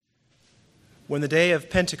When the day of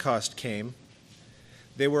Pentecost came,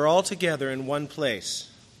 they were all together in one place.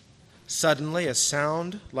 Suddenly a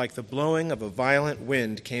sound like the blowing of a violent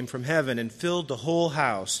wind came from heaven and filled the whole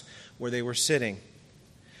house where they were sitting.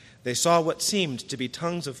 They saw what seemed to be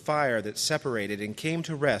tongues of fire that separated and came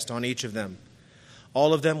to rest on each of them.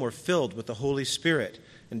 All of them were filled with the Holy Spirit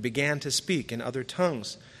and began to speak in other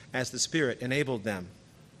tongues as the Spirit enabled them.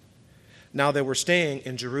 Now there were staying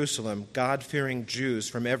in Jerusalem God-fearing Jews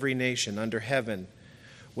from every nation under heaven.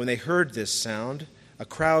 When they heard this sound, a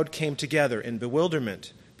crowd came together in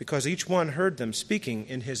bewilderment, because each one heard them speaking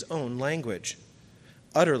in his own language.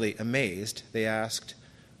 Utterly amazed, they asked,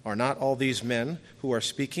 "Are not all these men who are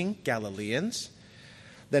speaking Galileans?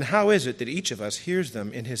 Then how is it that each of us hears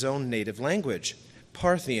them in his own native language?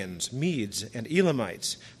 Parthians, Medes, and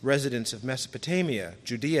Elamites, residents of Mesopotamia,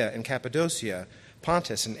 Judea and Cappadocia,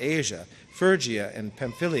 Pontus and Asia, Phrygia and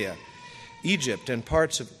Pamphylia, Egypt and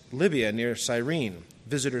parts of Libya near Cyrene,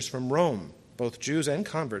 visitors from Rome, both Jews and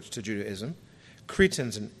converts to Judaism,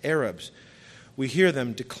 Cretans and Arabs. We hear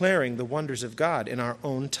them declaring the wonders of God in our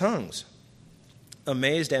own tongues."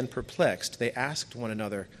 Amazed and perplexed, they asked one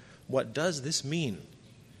another, "What does this mean?"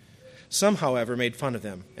 Some, however, made fun of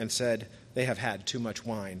them and said, "They have had too much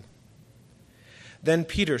wine." Then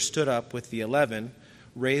Peter stood up with the 11,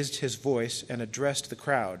 raised his voice, and addressed the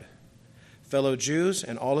crowd. "Fellow Jews,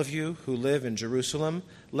 and all of you who live in Jerusalem,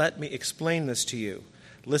 let me explain this to you.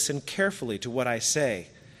 Listen carefully to what I say.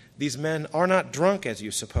 These men are not drunk as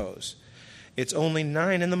you suppose. It's only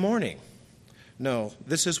 9 a.m. No,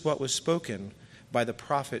 this is what was spoken by the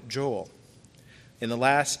prophet Joel. In the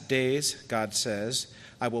last days, God says,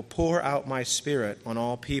 I will pour out my Spirit on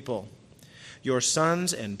all people. Your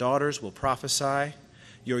sons and daughters will prophesy.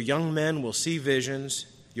 Your young men will see visions.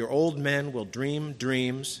 Your old men will dream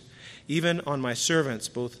dreams. Even on my servants,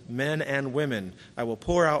 both men and women, I will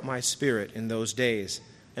pour out my Spirit in those days,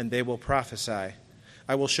 and they will prophesy.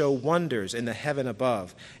 I will show wonders in the heaven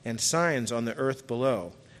above and signs on the earth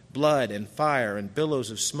below, blood and fire and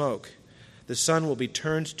billows of smoke. The sun will be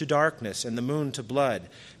turned to darkness and the moon to blood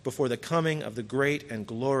before the coming of the great and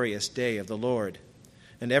glorious day of the Lord.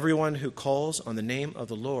 And everyone who calls on the name of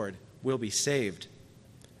the Lord will be saved.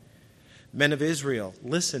 Men of Israel,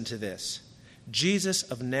 listen to this. Jesus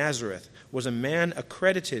of Nazareth was a man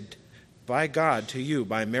accredited by God to you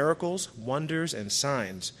by miracles, wonders, and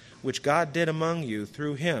signs, which God did among you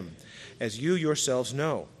through him, as you yourselves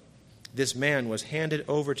know. This man was handed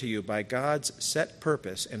over to you by God's set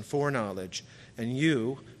purpose and foreknowledge, and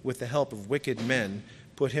you, with the help of wicked men,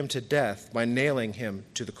 put him to death by nailing him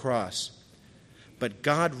to the cross. But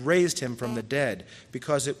God raised him from the dead,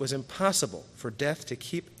 because it was impossible for death to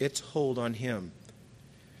keep its hold on him.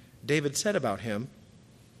 David said about him,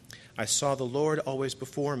 I saw the Lord always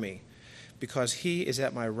before me. Because he is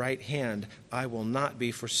at my right hand, I will not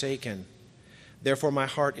be forsaken. Therefore my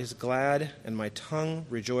heart is glad, and my tongue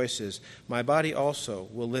rejoices. My body also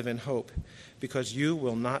will live in hope, because you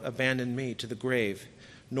will not abandon me to the grave,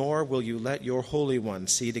 nor will you let your Holy One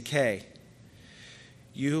see decay.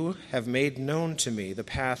 You have made known to me the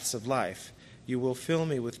paths of life. You will fill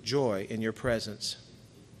me with joy in your presence.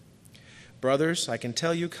 Brothers, I can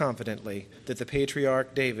tell you confidently that the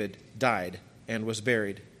patriarch David died and was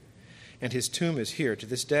buried, and his tomb is here to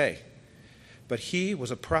this day. But he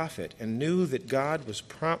was a prophet and knew that God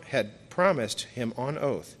had promised him on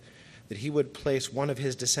oath that he would place one of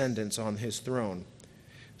his descendants on his throne.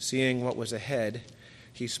 Seeing what was ahead,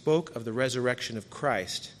 he spoke of the resurrection of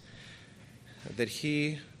Christ, that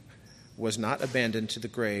he was not abandoned to the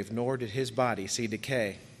grave, nor did his body see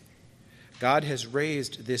decay. God has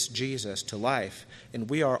raised this Jesus to life, and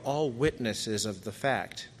we are all witnesses of the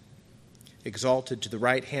fact. Exalted to the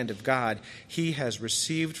right hand of God, he has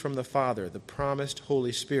received from the Father the promised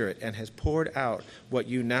Holy Spirit and has poured out what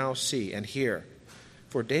you now see and hear.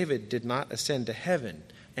 For David did not ascend to heaven,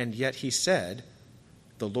 and yet he said,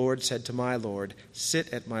 The Lord said to my Lord,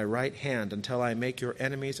 Sit at my right hand until I make your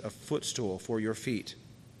enemies a footstool for your feet.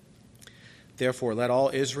 Therefore let all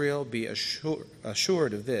Israel be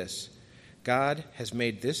assured of this. God has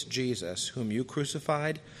made this Jesus, whom you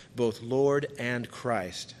crucified, both Lord and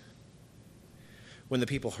Christ. When the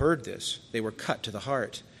people heard this, they were cut to the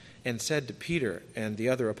heart and said to Peter and the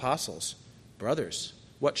other apostles, Brothers,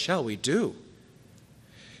 what shall we do?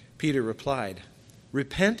 Peter replied,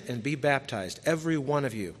 Repent and be baptized, every one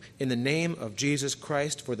of you, in the name of Jesus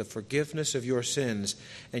Christ for the forgiveness of your sins,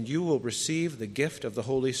 and you will receive the gift of the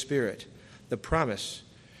Holy Spirit. The promise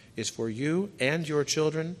is for you and your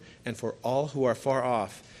children and for all who are far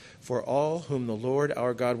off, for all whom the Lord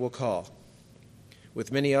our God will call.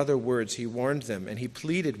 With many other words he warned them, and he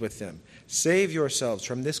pleaded with them, Save yourselves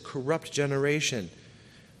from this corrupt generation."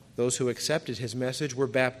 Those who accepted his message were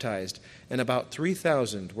baptized, and about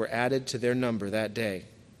 3,000 were added to their number that day.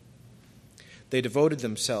 They devoted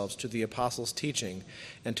themselves to the apostles' teaching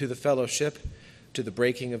and to the fellowship, to the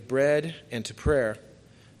breaking of bread and to prayer.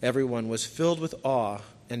 Everyone was filled with awe,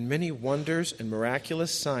 and many wonders and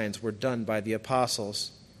miraculous signs were done by the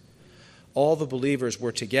apostles. All the believers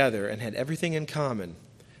were together and had everything in common.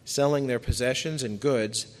 Selling their possessions and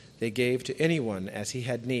goods, they gave to anyone as he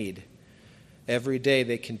had need. Every day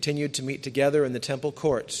they continued to meet together in the temple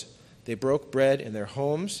courts. They broke bread in their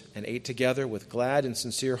homes and ate together with glad and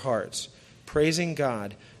sincere hearts, praising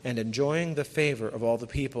God and enjoying the favor of all the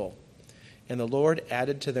people. And the Lord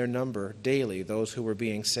added to their number daily those who were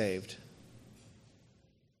being saved.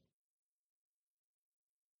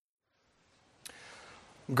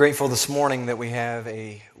 I'm grateful this morning that we have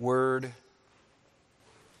a word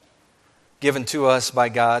given to us by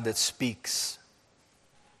God that speaks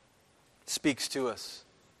to us.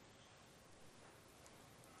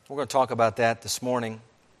 We're going to talk about that this morning.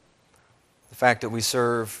 The fact that we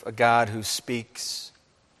serve a God who speaks,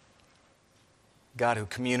 God who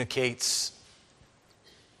communicates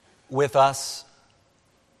with us.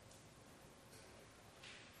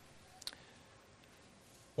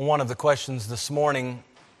 One of the questions this morning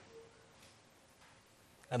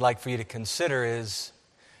I'd like for you to consider is,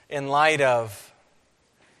 in light of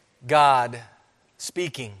God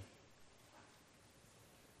speaking,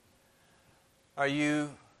 are you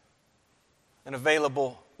an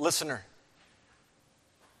available listener?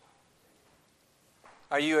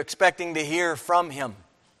 Are you expecting to hear from Him?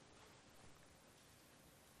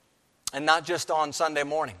 And not just on Sunday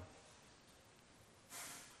morning,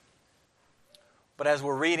 but as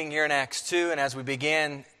we're reading here in Acts 2, and as we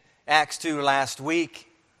began Acts 2 last week,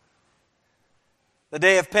 the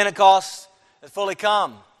day of Pentecost has fully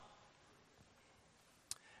come.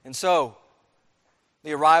 And so,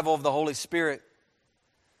 the arrival of the Holy Spirit,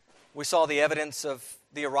 we saw the evidence of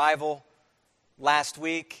the arrival last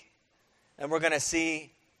week, and we're going to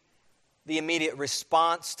see the immediate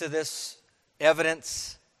response to this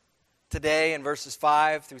evidence today in verses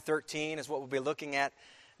 5 through 13 is what we'll be looking at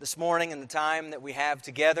this morning in the time that we have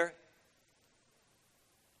together.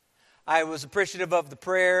 I was appreciative of the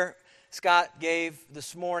prayer Scott gave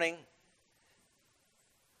this morning,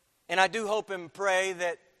 and I do hope and pray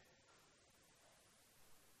that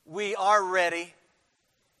we are ready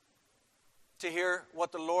to hear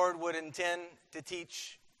what the Lord would intend to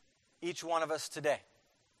teach each one of us today.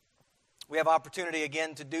 We have opportunity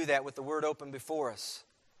again to do that with the Word open before us.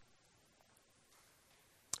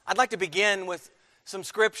 I'd like to begin with some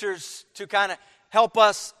scriptures to kind of help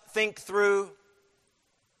us think through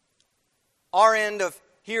our end of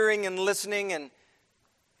hearing and listening, and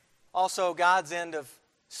also God's end of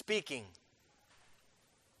speaking.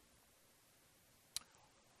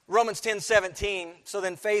 Romans 10:17, so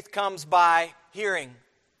then faith comes by hearing.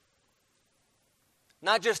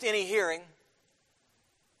 Not just any hearing,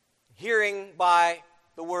 hearing by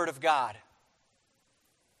the Word of God.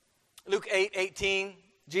 Luke 8:18,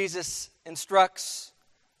 Jesus instructs,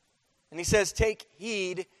 and He says, take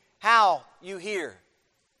heed how you hear.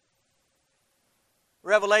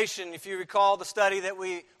 Revelation, if you recall the study that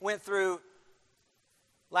we went through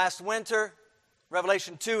last winter,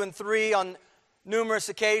 Revelation 2 and 3 on numerous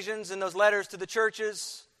occasions in those letters to the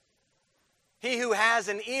churches. He who has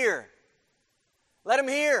an ear, let him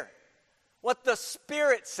hear what the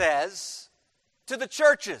Spirit says to the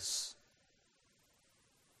churches.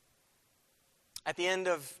 At the end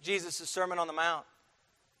of Jesus' Sermon on the Mount,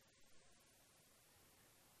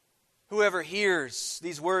 whoever hears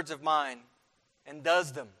these words of mine and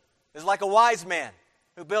does them is like a wise man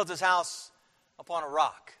who builds his house upon a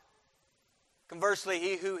rock. Conversely,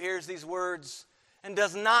 he who hears these words and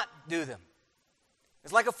does not do them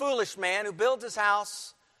is like a foolish man who builds his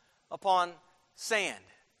house upon sand.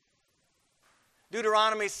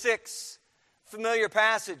 Deuteronomy 6, familiar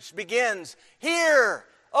passage, begins, "Hear,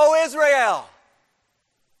 O Israel!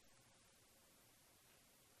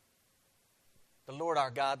 The Lord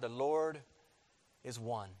our God, the Lord is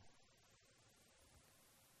one."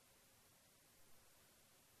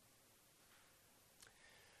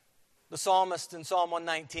 The psalmist in Psalm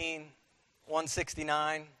 119,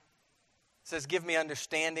 169 says, "Give me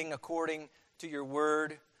understanding according to your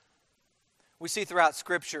word." We see throughout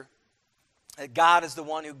Scripture that God is the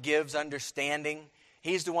one who gives understanding.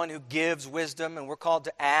 He's the one who gives wisdom, and we're called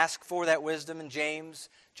to ask for that wisdom in James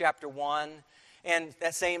chapter 1. And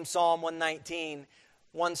that same Psalm 119,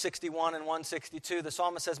 161 and 162, the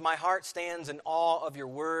psalmist says, "My heart stands in awe of your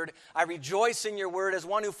word. I rejoice in your word as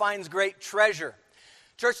one who finds great treasure.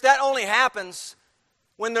 Church, that only happens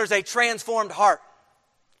when there's a transformed heart.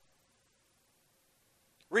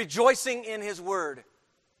 Rejoicing in His Word.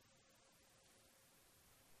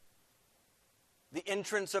 The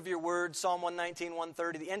entrance of your words, Psalm 119,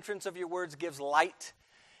 130, the entrance of your words gives light.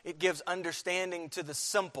 It gives understanding to the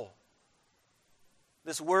simple.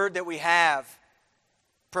 This Word that we have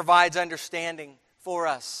provides understanding for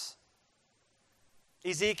us.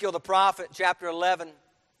 Ezekiel the prophet, chapter 11,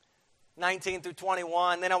 19 through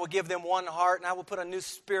 21, then I will give them one heart, and I will put a new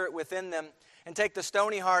spirit within them, and take the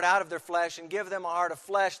stony heart out of their flesh, and give them a heart of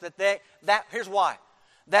flesh, here's why,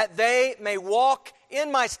 that they may walk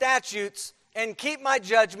in my statutes, and keep my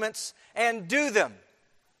judgments, and do them.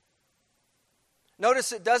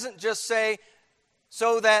 Notice it doesn't just say,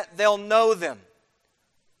 so that they'll know them,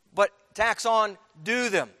 but tacks on, do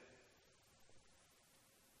them.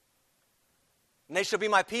 And they shall be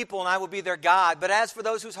my people, and I will be their God. But as for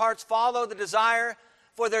those whose hearts follow the desire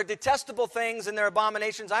for their detestable things and their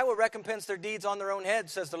abominations, I will recompense their deeds on their own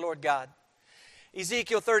heads, says the Lord God.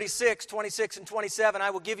 Ezekiel 36, 26 and 27, I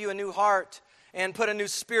will give you a new heart and put a new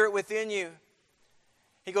spirit within you.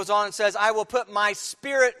 He goes on and says, I will put my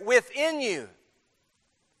spirit within you.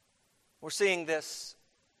 We're seeing this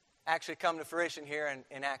actually come to fruition here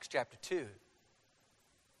in Acts chapter 2.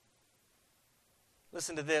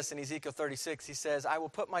 Listen to this in Ezekiel 36. He says, I will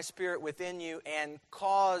put my spirit within you and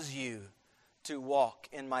cause you to walk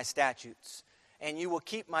in my statutes, and you will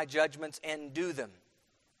keep my judgments and do them.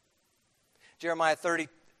 Jeremiah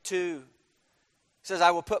 32 says,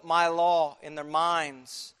 I will put my law in their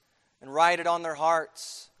minds and write it on their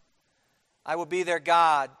hearts. I will be their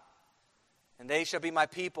God, and they shall be my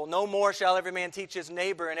people. No more shall every man teach his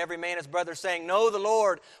neighbor and every man his brother, saying, Know the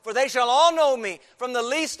Lord, for they shall all know me, from the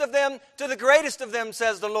least of them to the greatest of them,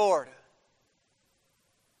 says the Lord.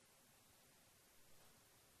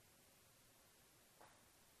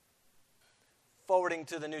 Forwarding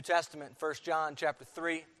to the New Testament, 1 John chapter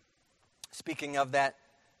 3, speaking of that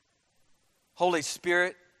Holy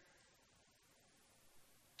Spirit,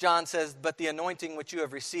 John says, But the anointing which you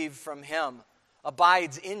have received from Him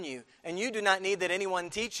abides in you, and you do not need that anyone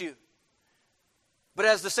teach you. But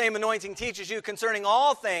as the same anointing teaches you concerning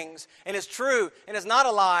all things, and is true, and is not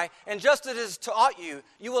a lie, and just as it is taught you,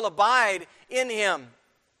 you will abide in Him.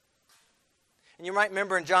 And you might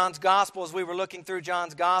remember in John's Gospel, as we were looking through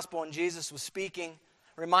John's Gospel, and Jesus was speaking,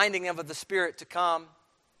 reminding them of the Spirit to come.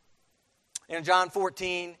 In John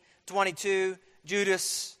 14, 22,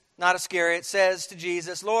 Judas, not Iscariot, says to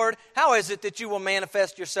Jesus, Lord, how is it that you will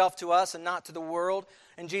manifest yourself to us and not to the world?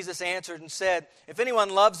 And Jesus answered and said, If anyone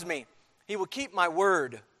loves me, he will keep my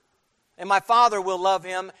word. And my Father will love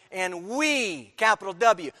him, and we, capital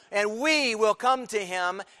W, and we will come to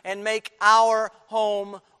him and make our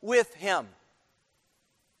home with him.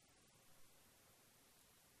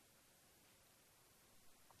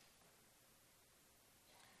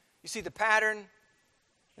 You see, the pattern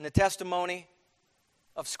and the testimony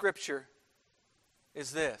of Scripture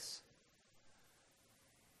is this.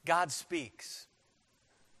 God speaks.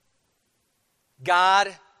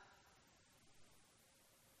 God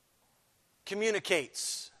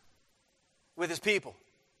communicates with His people.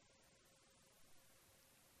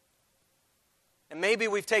 And maybe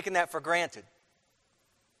we've taken that for granted.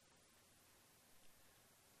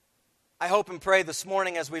 I hope and pray this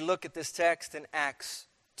morning as we look at this text in Acts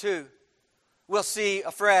 2, we'll see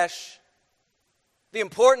afresh the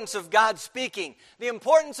importance of God speaking, the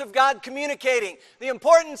importance of God communicating, the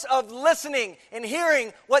importance of listening and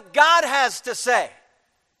hearing what God has to say.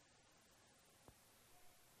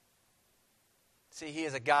 See, He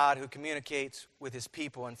is a God who communicates with His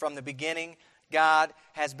people, and from the beginning, God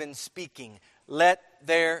has been speaking. Let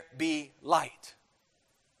there be light.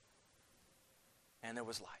 And there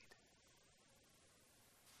was light.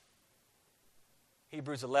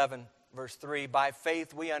 Hebrews 11, verse 3, by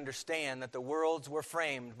faith we understand that the worlds were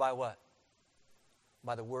framed by what?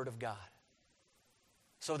 By the Word of God.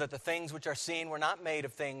 So that the things which are seen were not made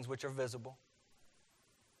of things which are visible.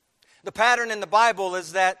 The pattern in the Bible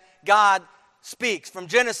is that God speaks. From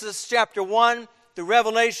Genesis chapter 1 through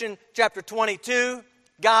Revelation chapter 22,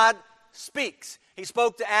 God speaks. He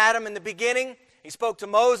spoke to Adam in the beginning. He spoke to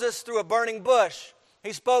Moses through a burning bush.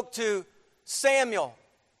 He spoke to Samuel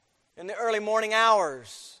in the early morning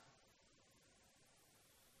hours.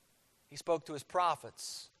 He spoke to His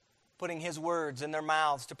prophets, putting His words in their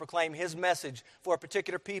mouths to proclaim His message for a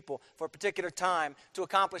particular people, for a particular time, to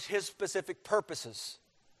accomplish His specific purposes.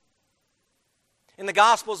 In the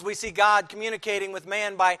Gospels, we see God communicating with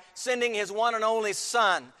man by sending His one and only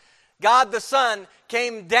Son. God the Son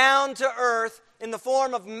came down to earth in the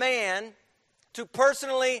form of man to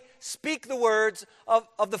personally speak the words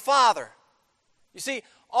of the Father. You see,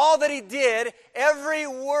 all that he did, every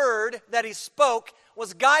word that he spoke,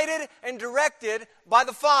 was guided and directed by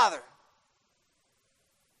the Father.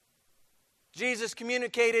 Jesus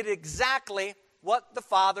communicated exactly what the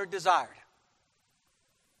Father desired.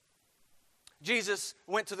 Jesus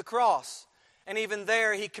went to the cross, and even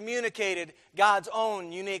there he communicated God's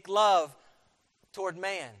own unique love toward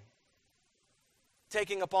man,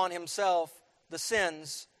 taking upon himself the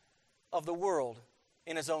sins of the world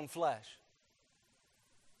in his own flesh.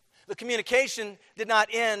 The communication did not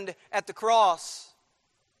end at the cross,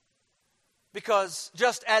 because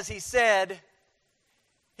just as he said,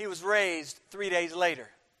 he was raised 3 days later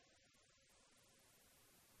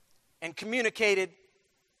and communicated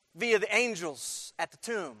via the angels at the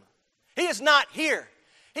tomb. He is not here.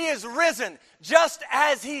 He is risen just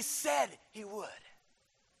as he said he would.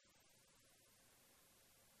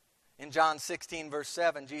 In John 16, verse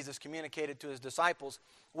 7, Jesus communicated to his disciples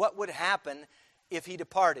what would happen if he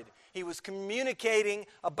departed. He was communicating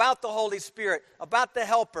about the Holy Spirit, about the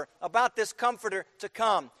Helper, about this Comforter to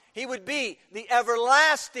come. He would be the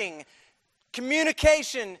everlasting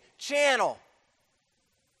communication channel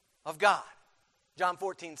of God. John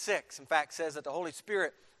 14:6, in fact, says that the Holy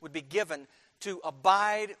Spirit would be given to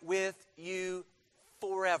abide with you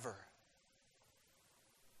forever.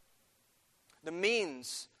 The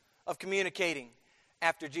means of communicating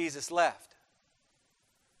after Jesus left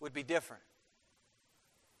would be different.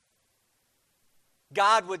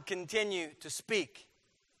 God would continue to speak,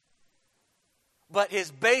 but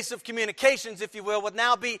his base of communications, if you will, would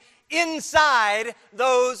now be inside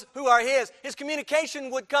those who are his. His communication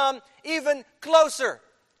would come even closer.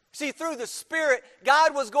 See, through the Spirit,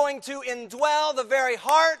 God was going to indwell the very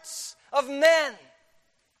hearts of men.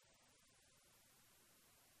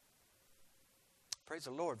 Praise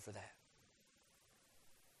the Lord for that.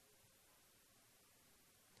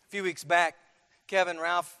 A few weeks back, Kevin,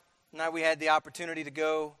 Ralph, and I, we had the opportunity to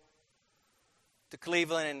go to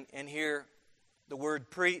Cleveland and hear the word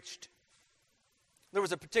preached. There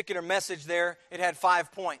was a particular message there. It had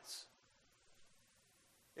 5 points.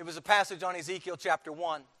 It was a passage on Ezekiel chapter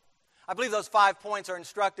 1. I believe those 5 points are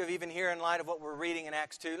instructive even here in light of what we're reading in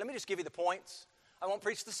Acts 2. Let me just give you the points. I won't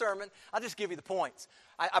preach the sermon. I'll just give you the points.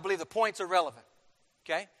 I believe the points are relevant.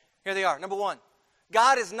 Okay? Here they are. Number 1,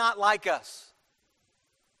 God is not like us.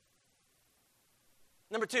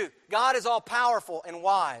 Number 2, God is all-powerful and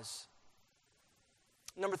wise.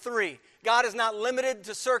 Number 3, God is not limited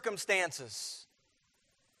to circumstances.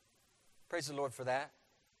 Praise the Lord for that.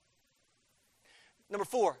 Number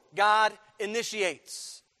 4, God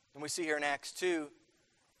initiates. And we see here in Acts 2,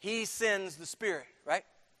 he sends the Spirit, right?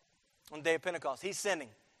 On the day of Pentecost. He's sending.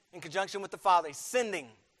 In conjunction with the Father, he's sending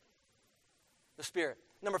the Spirit.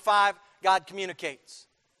 Number 5, God communicates.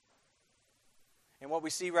 And what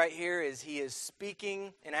we see right here is he is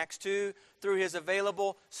speaking in Acts 2 through his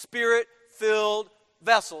available Spirit-filled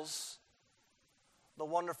vessels, the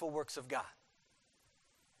wonderful works of God.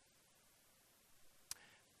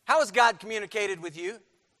 How has God communicated with you?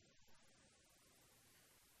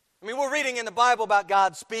 I mean, we're reading in the Bible about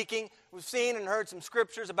God speaking. We've seen and heard some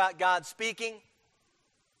scriptures about God speaking.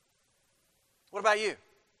 What about you?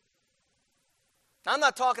 Now, I'm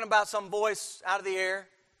not talking about some voice out of the air.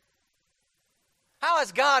 How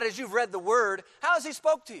has God, as you've read the Word, how has he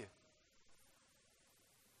spoke to you?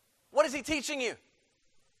 What is he teaching you?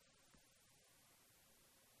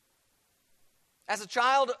 As a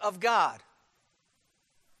child of God,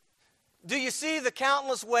 do you see the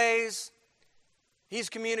countless ways he's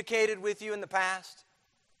communicated with you in the past?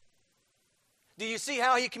 Do you see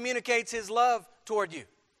how he communicates his love toward you?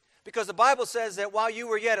 Because the Bible says that while you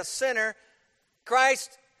were yet a sinner,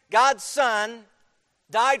 Christ, God's Son,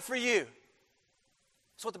 died for you.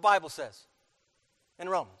 That's what the Bible says in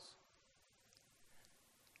Romans.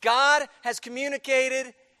 God has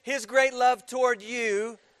communicated his great love toward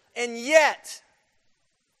you, and yet,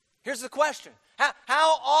 here's the question.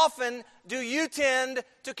 How often do you tend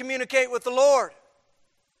to communicate with the Lord?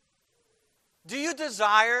 Do you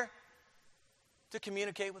desire to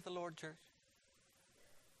communicate with the Lord, church?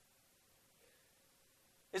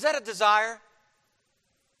 Is that a desire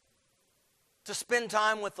to spend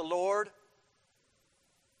time with the Lord?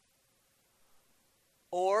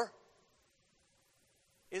 Or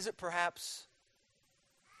is it perhaps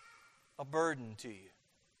a burden to you?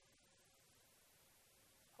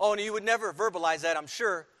 Oh, and you would never verbalize that, I'm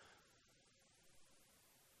sure.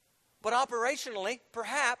 But operationally,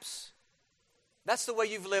 perhaps, that's the way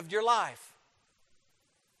you've lived your life.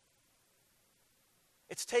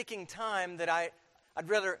 It's taking time that I'd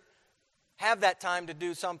rather have that time to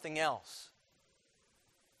do something else.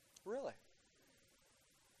 Really?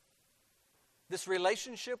 This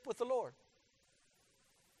relationship with the Lord.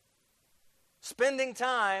 Spending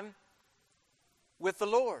time with the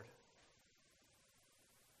Lord.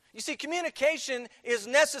 You see, communication is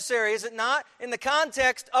necessary, is it not, in the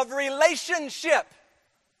context of relationship.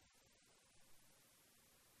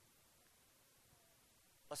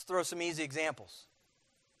 Let's throw some easy examples.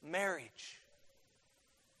 Marriage.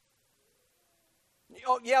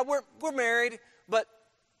 Oh, yeah, we're married, but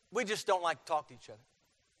we just don't like to talk to each other.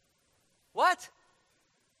 What?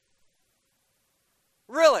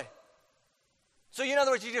 Really? So, in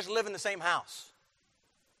other words, you just live in the same house.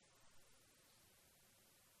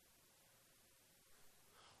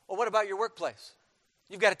 Well, what about your workplace?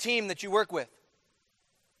 You've got a team that you work with.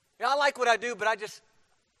 Yeah, I like what I do, but I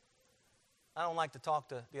don't like to talk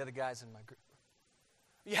to the other guys in my group.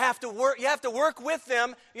 You have to work with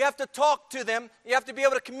them, you have to talk to them, you have to be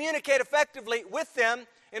able to communicate effectively with them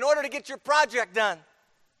in order to get your project done.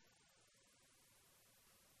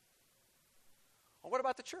 Well, what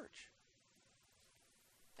about the church?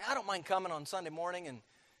 I don't mind coming on Sunday morning and,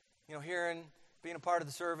 hearing, being a part of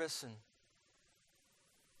the service. And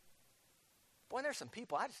boy, there's some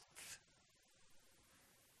people I just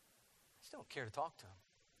don't care to talk to them.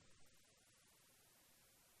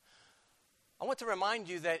 I want to remind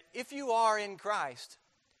you that if you are in Christ,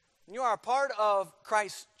 and you are a part of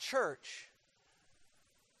Christ's church,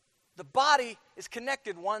 the body is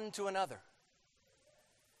connected one to another.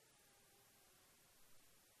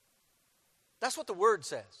 That's what the Word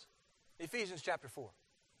says. Ephesians chapter 4.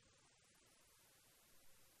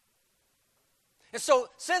 And so,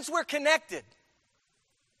 since we're connected,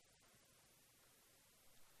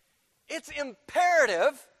 it's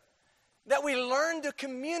imperative that we learn to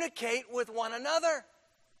communicate with one another.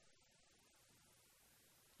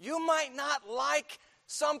 You might not like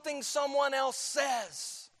something someone else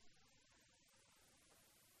says.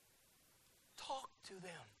 Talk to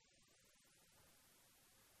them.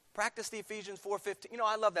 Practice the Ephesians 4:15.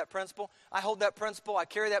 I love that principle. I hold that principle. I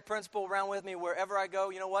carry that principle around with me wherever I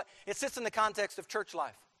go. You know what? It sits in the context of church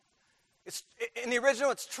life. In the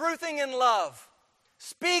original, it's truthing in love.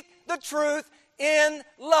 Speak the truth in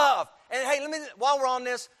love. And hey, while we're on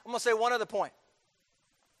this, I'm going to say one other point.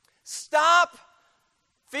 Stop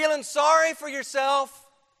feeling sorry for yourself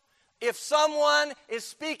if someone is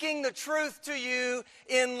speaking the truth to you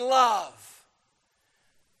in love.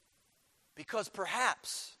 Because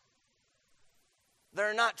perhaps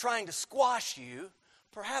they're not trying to squash you.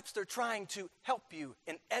 Perhaps they're trying to help you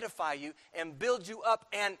and edify you and build you up.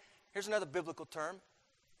 And here's another biblical term.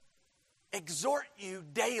 Exhort you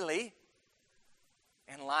daily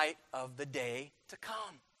in light of the day to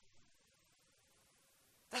come.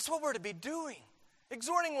 That's what we're to be doing.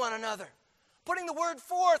 Exhorting one another. Putting the word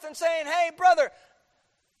forth and saying, hey, brother.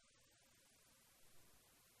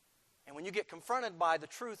 And when you get confronted by the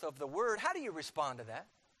truth of the word, how do you respond to that?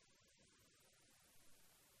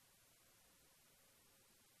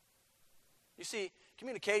 You see,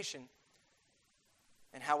 communication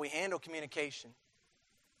and how we handle communication,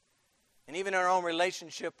 and even our own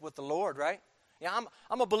relationship with the Lord, right? Yeah,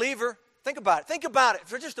 I'm a believer. Think about it. Think about it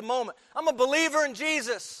for just a moment. I'm a believer in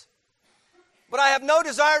Jesus, but I have no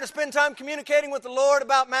desire to spend time communicating with the Lord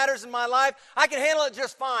about matters in my life. I can handle it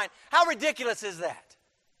just fine. How ridiculous is that?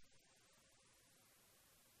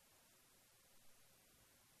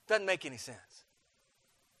 Doesn't make any sense.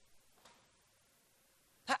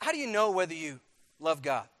 How do you know whether you love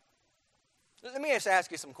God? Let me just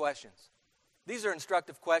ask you some questions. These are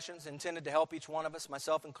instructive questions intended to help each one of us,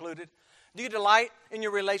 myself included. Do you delight in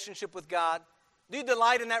your relationship with God? Do you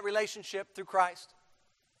delight in that relationship through Christ?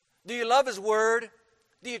 Do you love His Word?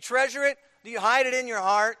 Do you treasure it? Do you hide it in your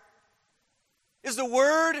heart? Is the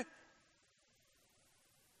Word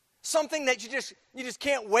something that you just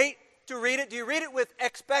can't wait to read it? Do you read it with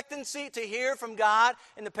expectancy to hear from God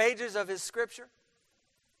in the pages of His Scripture?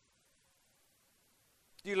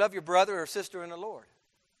 Do you love your brother or sister in the Lord?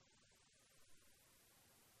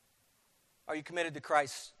 Are you committed to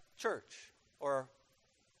Christ's church? Or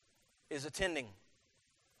is attending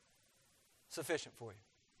sufficient for you?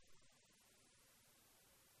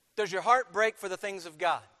 Does your heart break for the things of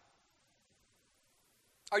God?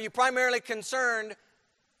 Are you primarily concerned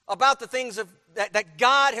about the things that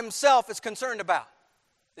God Himself is concerned about?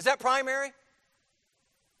 Is that primary?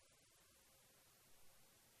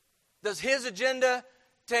 Does His agenda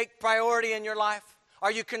take priority in your life?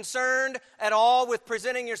 Are you concerned at all with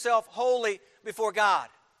presenting yourself wholly before God?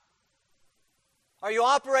 Are you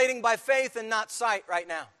operating by faith and not sight right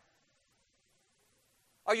now?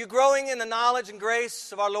 Are you growing in the knowledge and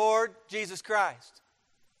grace of our Lord Jesus Christ?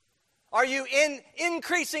 Are you in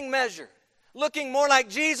increasing measure looking more like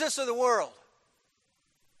Jesus or the world?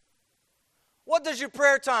 What does your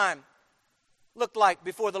prayer time look like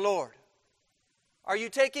before the Lord? Are you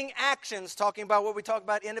taking actions, talking about what we talked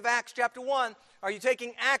about end of Acts chapter 1, are you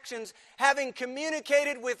taking actions having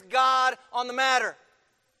communicated with God on the matter?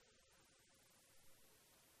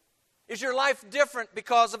 Is your life different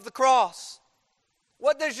because of the cross?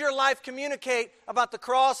 What does your life communicate about the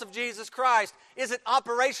cross of Jesus Christ? Is it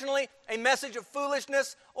operationally a message of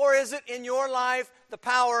foolishness, or is it in your life the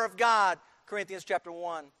power of God? Corinthians chapter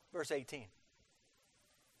 1, verse 18.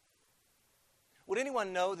 Would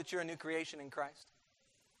anyone know that you're a new creation in Christ?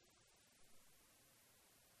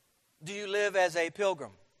 Do you live as a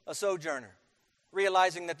pilgrim, a sojourner,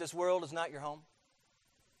 realizing that this world is not your home?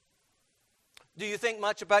 Do you think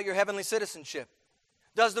much about your heavenly citizenship?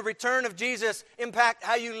 Does the return of Jesus impact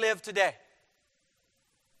how you live today?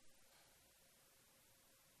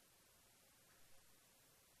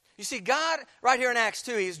 You see, God, right here in Acts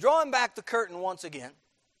 2, He's drawing back the curtain once again.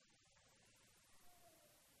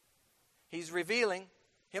 He's revealing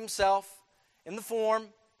Himself in the form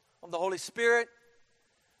of the Holy Spirit.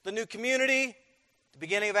 The new community, the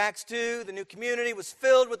beginning of Acts 2, the new community was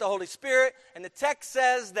filled with the Holy Spirit, and the text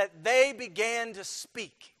says that they began to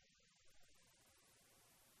speak.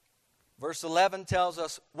 Verse 11 tells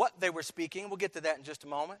us what they were speaking. We'll get to that in just a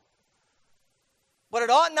moment. But it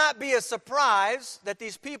ought not be a surprise that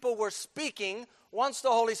these people were speaking once the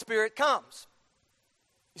Holy Spirit comes.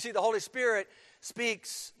 You see, the Holy Spirit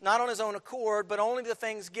speaks not on His own accord, but only the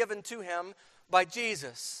things given to Him by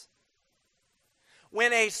Jesus.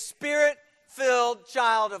 When a Spirit-filled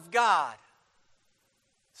child of God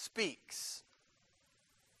speaks,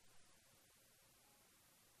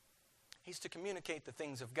 he's to communicate the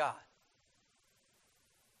things of God.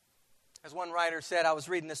 As one writer said, I was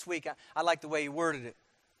reading this week, I like the way he worded it.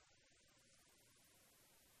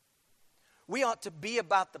 We ought to be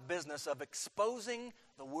about the business of exposing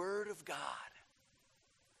the Word of God.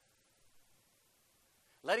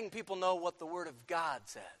 Letting people know what the Word of God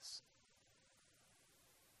says.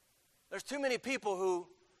 There's too many people who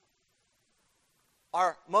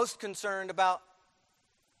are most concerned about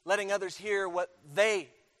letting others hear what they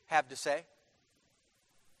have to say.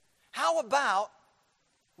 How about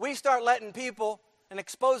we start letting people and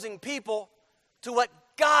exposing people to what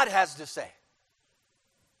God has to say?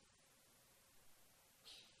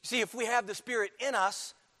 See, if we have the Spirit in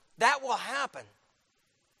us, that will happen.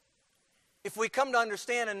 If we come to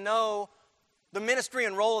understand and know the ministry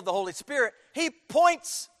and role of the Holy Spirit, He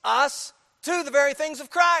points us to the very things of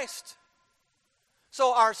Christ.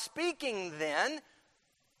 So our speaking then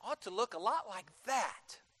ought to look a lot like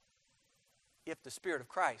that if the Spirit of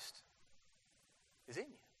Christ is in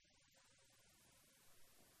you.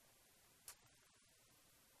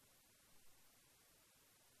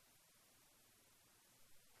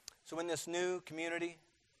 So in this new community,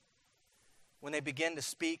 when they begin to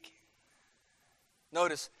speak,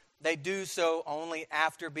 notice, they do so only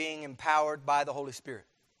after being empowered by the Holy Spirit.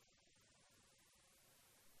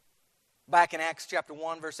 Back in Acts chapter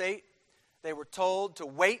 1, verse 8, they were told to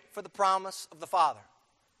wait for the promise of the Father.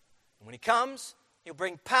 And when He comes, He'll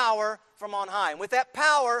bring power from on high. And with that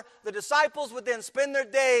power, the disciples would then spend their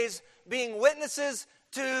days being witnesses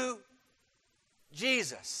to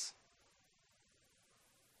Jesus.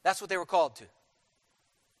 That's what they were called to.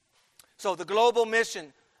 So the global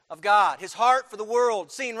mission of God, His heart for the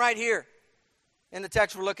world, seen right here in the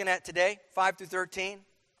text we're looking at today, 5 through 13.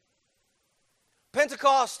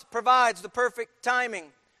 Pentecost provides the perfect timing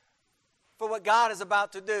for what God is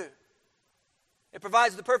about to do. It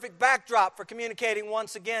provides the perfect backdrop for communicating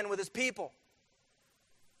once again with His people.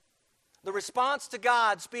 The response to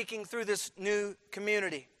God speaking through this new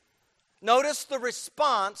community. Notice the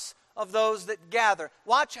response of those that gather.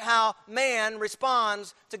 Watch how man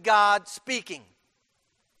responds to God speaking.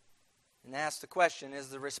 And ask the question, is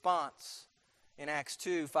the response in Acts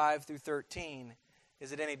 2, 5 through 13,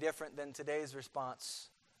 is it any different than today's response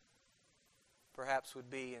perhaps would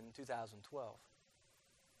be in 2012?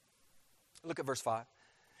 Look at verse 5.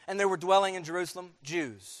 And there were dwelling in Jerusalem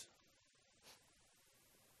Jews,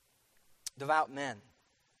 devout men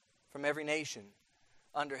from every nation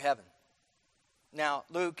under heaven. Now,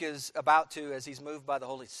 Luke is about to, as he's moved by the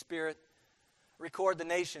Holy Spirit, record the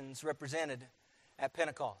nations represented at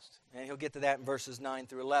Pentecost. And he'll get to that in verses 9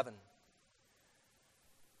 through 11.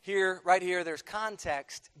 Here, right here, there's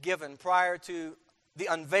context given prior to the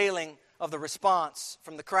unveiling of the response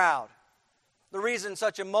from the crowd. The reason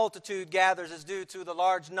such a multitude gathers is due to the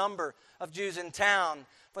large number of Jews in town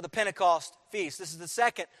for the Pentecost feast. This is the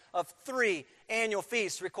second of 3 annual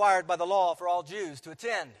feasts required by the law for all Jews to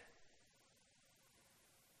attend.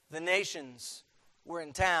 The nations were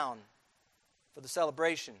in town for the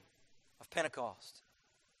celebration of Pentecost.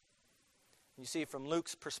 You see, from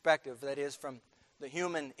Luke's perspective, that is, from the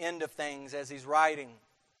human end of things as he's writing,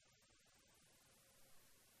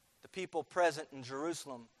 the people present in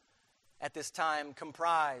Jerusalem at this time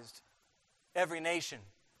comprised every nation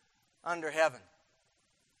under heaven.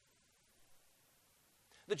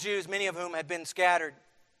 The Jews, many of whom had been scattered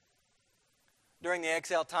during the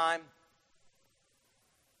exile time,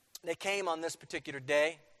 they came on this particular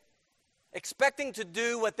day expecting to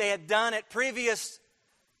do what they had done at previous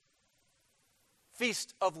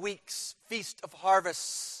Feast of Weeks, Feast of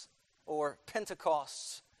Harvests, or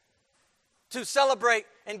Pentecosts, to celebrate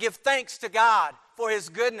and give thanks to God for His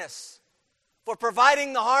goodness, for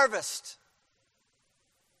providing the harvest.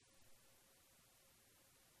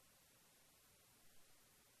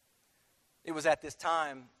 It was at this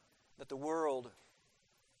time that the world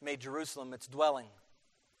made Jerusalem its dwelling.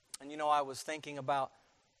 And you know, I was thinking about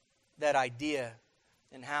that idea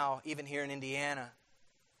and how even here in Indiana,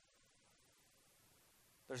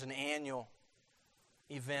 there's an annual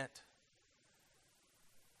event.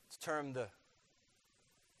 It's termed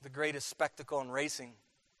the greatest spectacle in racing,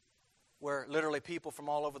 where literally people from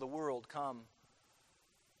all over the world come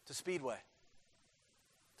to Speedway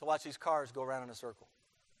to watch these cars go around in a circle.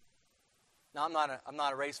 Now, I'm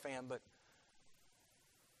not a race fan, but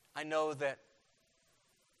I know that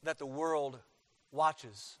the world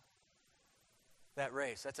watches that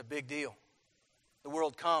race. That's a big deal. The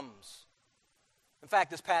world comes. In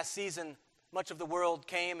fact, this past season, much of the world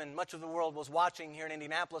came and much of the world was watching here in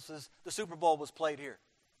Indianapolis as the Super Bowl was played here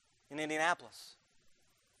in Indianapolis.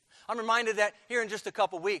 I'm reminded that here in just a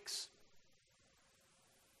couple weeks,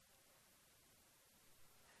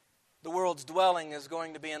 the world's dwelling is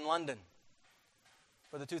going to be in London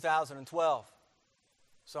for the 2012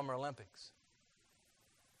 Summer Olympics.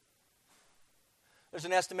 There's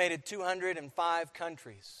an estimated 205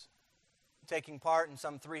 countries taking part in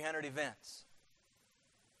some 300 events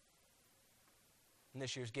in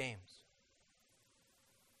this year's games.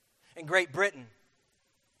 And Great Britain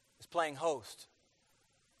is playing host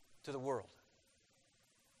to the world.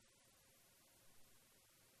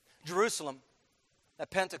 Jerusalem, at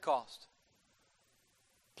Pentecost,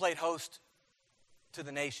 played host to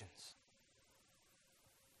the nations.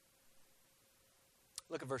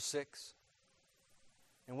 Look at verse 6.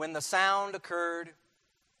 And when the sound occurred,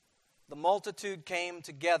 the multitude came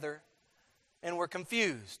together and were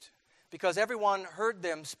confused, because everyone heard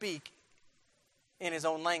them speak in his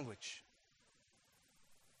own language.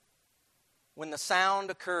 When the sound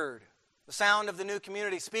occurred, the sound of the new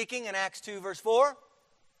community speaking in Acts 2 verse 4,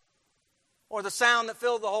 or the sound that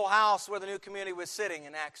filled the whole house where the new community was sitting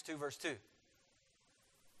in Acts 2 verse 2.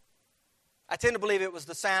 I tend to believe it was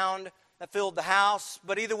the sound that filled the house,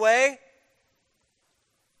 but either way,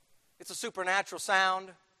 it's a supernatural sound.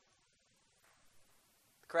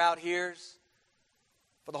 The crowd hears,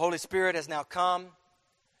 for the Holy Spirit has now come,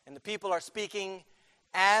 and the people are speaking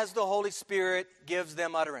as the Holy Spirit gives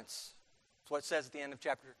them utterance. That's what it says at the end of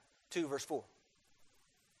chapter 2, verse 4.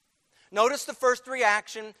 Notice the first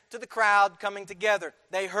reaction to the crowd coming together.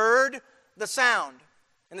 They heard the sound,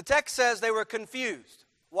 and the text says they were confused.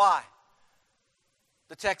 Why?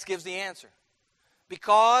 The text gives the answer.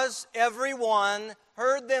 Because everyone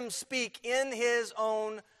heard them speak in his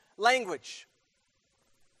own language.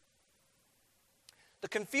 The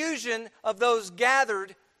confusion of those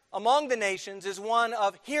gathered among the nations is one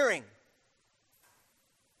of hearing.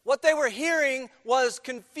 What they were hearing was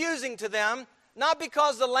confusing to them, not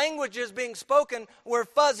because the languages being spoken were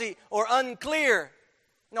fuzzy or unclear.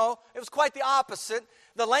 No, it was quite the opposite.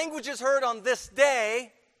 The languages heard on this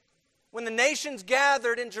day, when the nations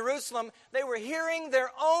gathered in Jerusalem, they were hearing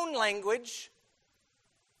their own language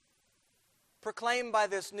proclaimed by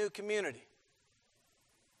this new community.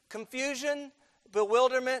 Confusion,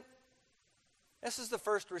 bewilderment, this is the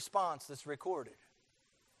first response that's recorded.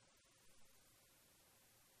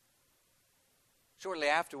 Shortly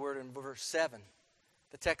afterward, in verse 7,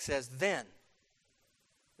 the text says, Then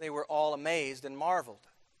they were all amazed and marveled,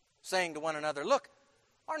 saying to one another, Look,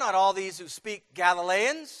 are not all these who speak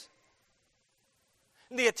Galileans?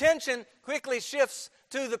 The attention quickly shifts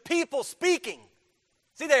to the people speaking.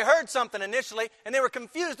 See, they heard something initially, and they were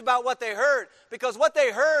confused about what they heard, because what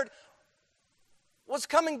they heard was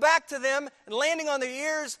coming back to them and landing on their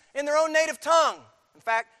ears in their own native tongue. In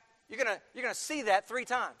fact, you're going to see that 3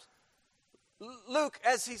 times. Luke,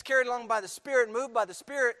 as he's carried along by the Spirit, moved by the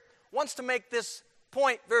Spirit, wants to make this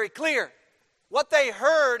point very clear. What they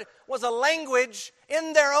heard was a language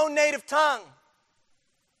in their own native tongue.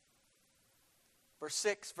 Verse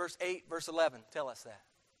 6, verse 8, verse 11 tell us that.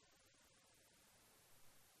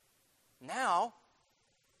 Now,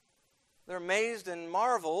 they're amazed and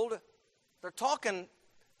marveled. They're talking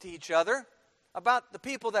to each other about the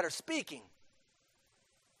people that are speaking.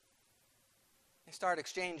 They start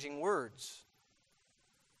exchanging words.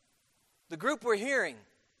 The group we're hearing,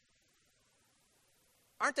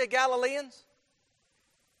 aren't they Galileans?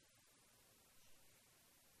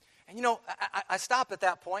 And you know, I stopped at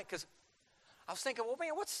that point because I was thinking, well,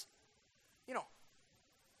 man,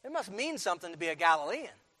 it must mean something to be a Galilean.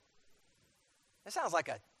 It sounds like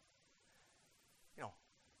a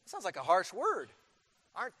harsh word.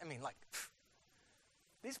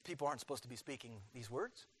 These people aren't supposed to be speaking these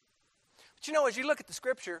words. But you know, as you look at the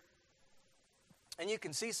Scripture, and you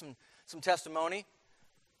can see some testimony,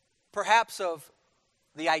 perhaps of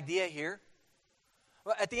the idea here.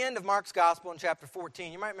 Well, at the end of Mark's Gospel in chapter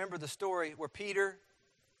 14, you might remember the story where Peter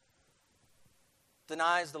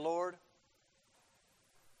denies the Lord.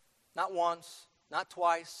 Not once, not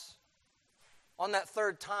twice. On that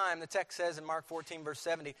third time, the text says in Mark 14, verse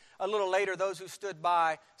 70, a little later, those who stood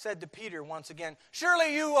by said to Peter once again,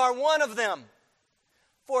 "Surely you are one of them,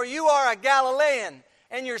 for you are a Galilean,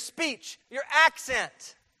 and your speech, your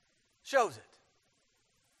accent shows it."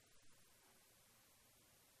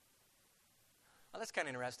 Well, that's kind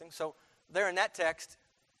of interesting. So there in that text,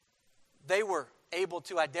 they were able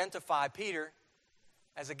to identify Peter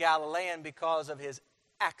as a Galilean because of his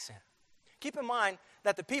accent. Keep in mind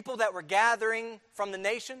that the people that were gathering from the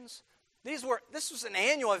nations, this was an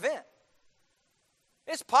annual event.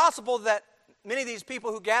 It's possible that many of these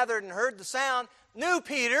people who gathered and heard the sound knew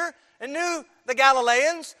Peter and knew the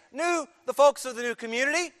Galileans, knew the folks of the new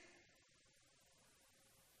community.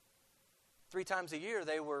 3 times a year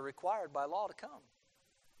they were required by law to come.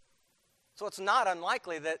 So it's not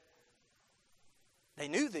unlikely that they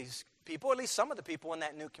knew these people, at least some of the people in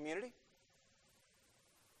that new community.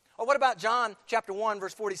 Or what about John chapter 1,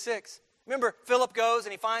 verse 46? Remember, Philip goes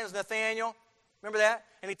and he finds Nathanael. Remember that?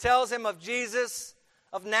 And he tells him of Jesus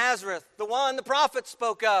of Nazareth, the one the prophets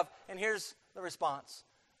spoke of. And here's the response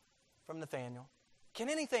from Nathanael. Can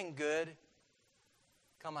anything good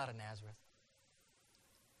come out of Nazareth?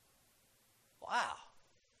 Wow.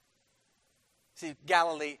 See,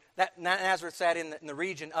 Galilee, that Nazareth sat in the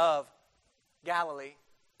region of Galilee.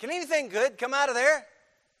 Can anything good come out of there?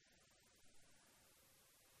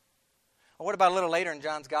 Or what about a little later in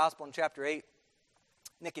John's Gospel in chapter 8?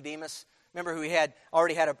 Nicodemus, remember who he had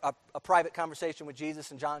already had a private conversation with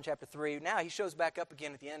Jesus in John chapter 3. Now he shows back up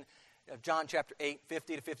again at the end of John chapter 8,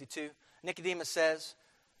 50 to 52. Nicodemus says,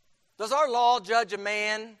 "Does our law judge a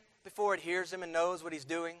man before it hears him and knows what he's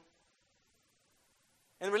doing?"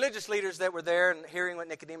 And the religious leaders that were there and hearing what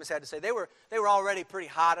Nicodemus had to say, they were already pretty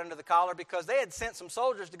hot under the collar because they had sent some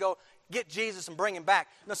soldiers to go get Jesus and bring him back.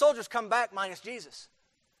 And the soldiers come back minus Jesus.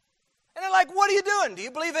 And they're like, "What are you doing? Do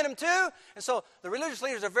you believe in him too?" And so the religious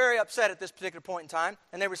leaders are very upset at this particular point in time.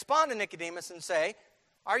 And they respond to Nicodemus and say,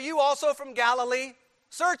 "Are you also from Galilee?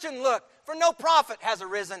 Search and look, for no prophet has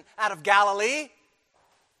arisen out of Galilee."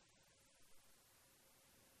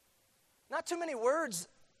 Not too many words,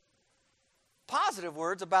 positive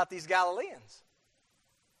words about these Galileans.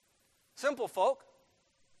 Simple folk.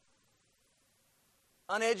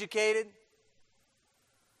 Uneducated.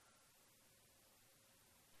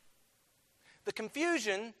 The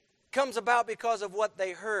confusion comes about because of what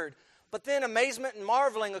they heard. But then amazement and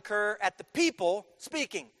marveling occur at the people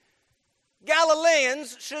speaking.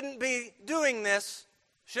 Galileans shouldn't be doing this,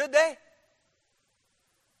 should they?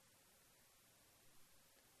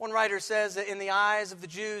 One writer says that in the eyes of the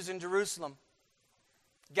Jews in Jerusalem,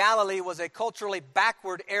 Galilee was a culturally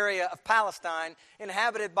backward area of Palestine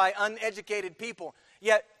inhabited by uneducated people.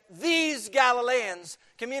 Yet these Galileans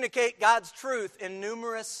communicate God's truth in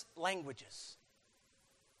numerous languages.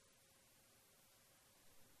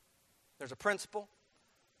 There's a principle.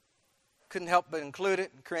 Couldn't help but include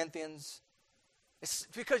it in Corinthians. It's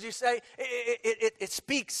because you say it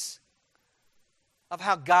speaks of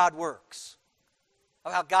how God works,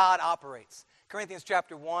 of how God operates. Corinthians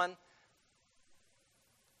chapter 1,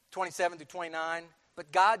 27 through 29.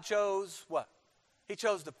 But God chose what? He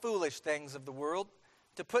chose the foolish things of the world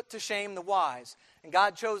to put to shame the wise. And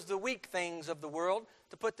God chose the weak things of the world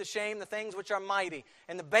to put to shame the things which are mighty.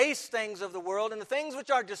 And the base things of the world and the things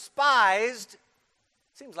which are despised.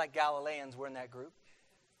 Seems like Galileans were in that group.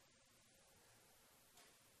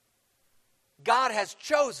 God has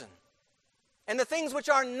chosen. And the things which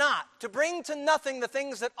are not, to bring to nothing the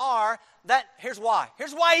things that are, here's why.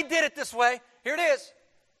 Here's why He did it this way. Here it is.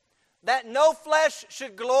 That no flesh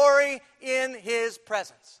should glory in His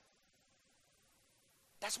presence.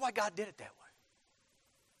 That's why God did it that way.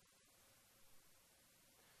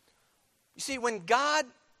 You see, when God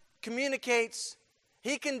communicates,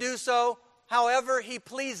 He can do so however He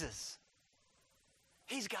pleases.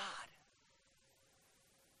 He's God.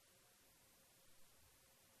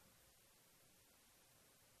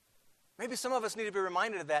 Maybe some of us need to be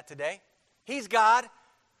reminded of that today. He's God,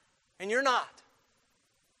 and you're not.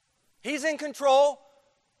 He's in control,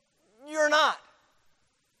 you're not.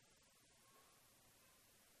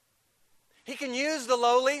 He can use the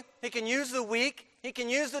lowly, He can use the weak, He can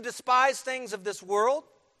use the despised things of this world.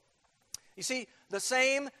 You see, the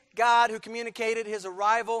same God who communicated His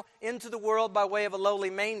arrival into the world by way of a lowly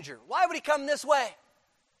manger. Why would He come this way?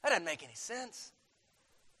 That doesn't make any sense.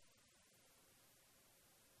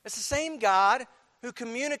 It's the same God who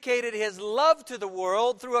communicated His love to the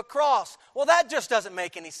world through a cross. Well, that just doesn't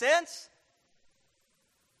make any sense.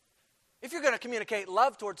 If you're going to communicate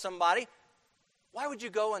love towards somebody, why would you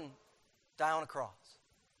go and die on a cross?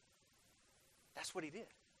 That's what He did.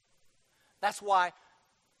 That's why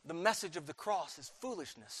the message of the cross is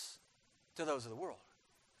foolishness to those of the world.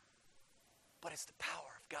 But it's the power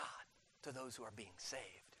of God to those who are being saved.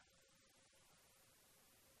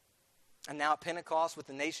 And now at Pentecost, with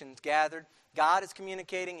the nations gathered, God is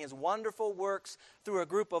communicating His wonderful works through a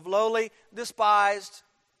group of lowly, despised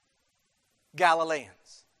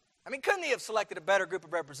Galileans. I mean, couldn't He have selected a better group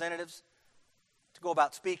of representatives to go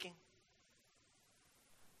about speaking?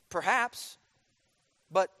 Perhaps,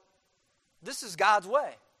 but this is God's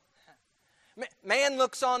way. Man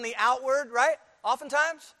looks on the outward, right?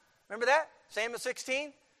 Oftentimes. Remember that? Samuel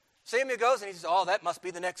 16. Samuel goes and he says, oh, that must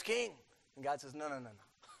be the next king. And God says, no. No.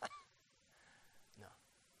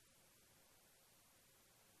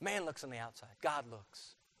 Man looks on the outside. God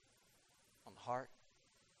looks on the heart.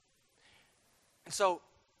 And so,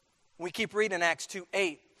 we keep reading Acts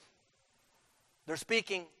 2:8. They're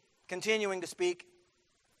speaking, continuing to speak.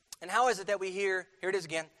 And how is it that we hear, here it is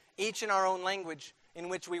again, each in our own language in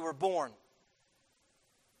which we were born?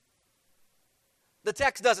 The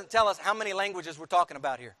text doesn't tell us how many languages we're talking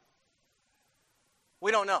about here.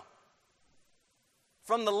 We don't know.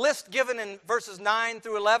 From the list given in verses 9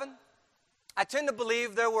 through 11, I tend to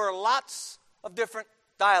believe there were lots of different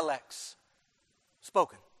dialects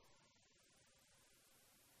spoken.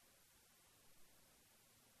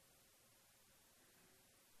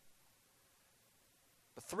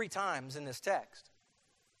 But 3 times in this text,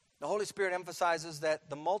 the Holy Spirit emphasizes that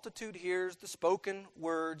the multitude hears the spoken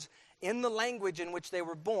words in the language in which they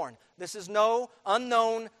were born. This is no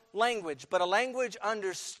unknown language, but a language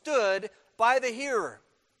understood by the hearer.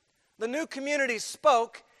 The new community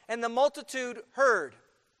spoke, and the multitude heard.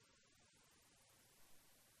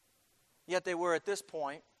 Yet they were at this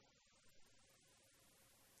point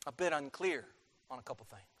a bit unclear on a couple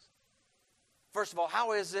things. First of all,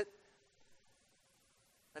 how is it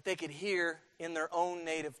that they could hear in their own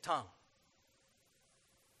native tongue?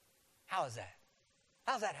 How is that?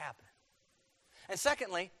 How's that happening? And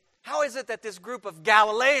secondly, how is it that this group of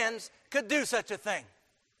Galileans could do such a thing?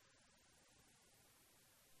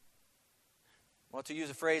 Well, to use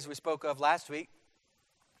a phrase we spoke of last week,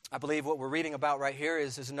 I believe what we're reading about right here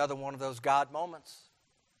is another one of those God moments.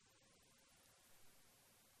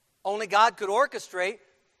 Only God could orchestrate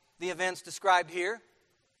the events described here.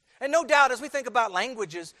 And no doubt, as we think about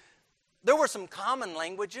languages, there were some common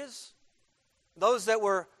languages. Those that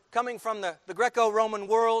were coming from the Greco-Roman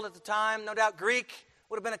world at the time, no doubt Greek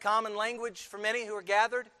would have been a common language for many who were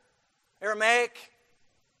gathered. Aramaic,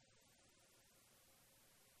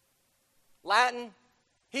 Latin,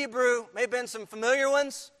 Hebrew, may have been some familiar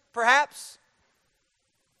ones, perhaps.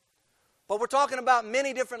 But we're talking about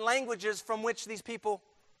many different languages from which these people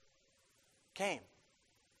came.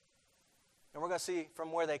 And we're going to see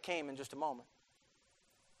from where they came in just a moment.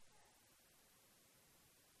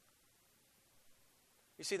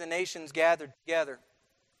 You see, the nations gathered together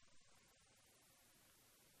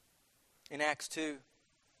in Acts 2.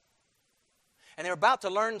 And they're about to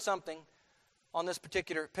learn something on this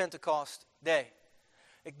particular Pentecost day.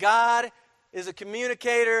 That God is a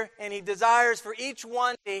communicator, and He desires for each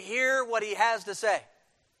one to hear what He has to say.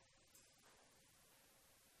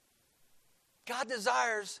 God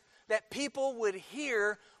desires that people would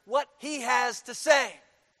hear what He has to say.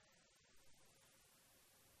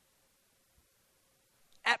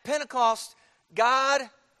 At Pentecost, God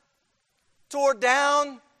tore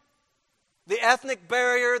down the ethnic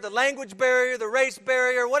barrier, the language barrier, the race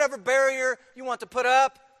barrier, whatever barrier you want to put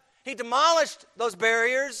up. He demolished those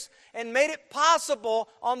barriers and made it possible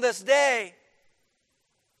on this day.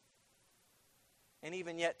 And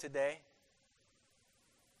even yet today,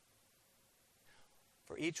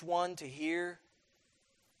 for each one to hear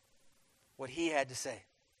what He had to say.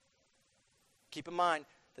 Keep in mind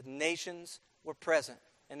that the nations were present,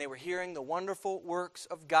 and they were hearing the wonderful works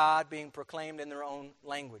of God being proclaimed in their own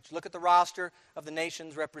language. Look at the roster of the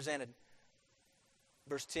nations represented.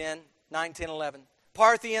 Verse 10, 9, 10, 11.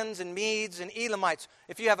 Parthians and Medes and Elamites.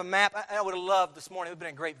 If you have a map, I would have loved this morning, it would have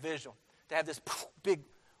been a great visual to have this big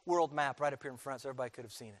world map right up here in front so everybody could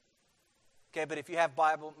have seen it. Okay, but if you have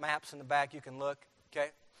Bible maps in the back, you can look,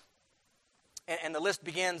 okay? And the list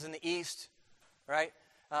begins in the east, right?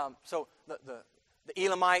 So the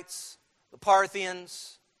Elamites, the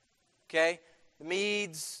Parthians, okay, the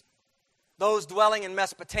Medes, those dwelling in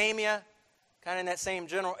Mesopotamia, kind of in that same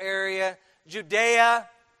general area, Judea.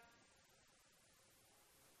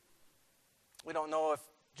 We don't know if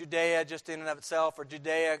Judea just in and of itself or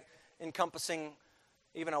Judea encompassing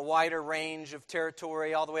even a wider range of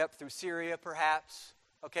territory all the way up through Syria perhaps.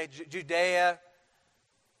 Okay, Judea,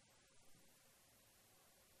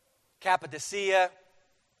 Cappadocia,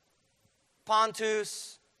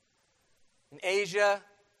 Pontus, in Asia,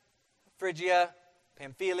 Phrygia,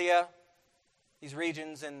 Pamphylia, these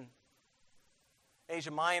regions in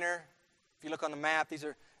Asia Minor. If you look on the map, these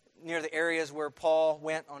are near the areas where Paul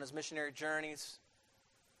went on his missionary journeys.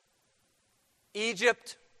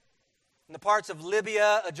 Egypt, and the parts of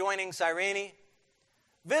Libya adjoining Cyrene.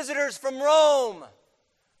 Visitors from Rome.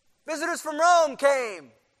 Visitors from Rome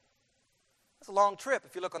came. That's a long trip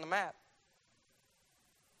if you look on the map.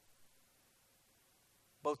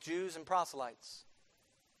 Both Jews and proselytes.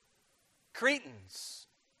 Cretans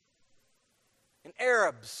and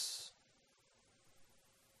Arabs.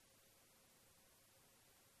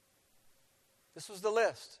 This was the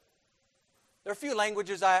list. There are a few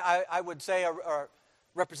languages I would say are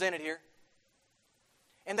represented here.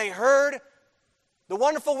 And they heard the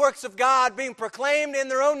wonderful works of God being proclaimed in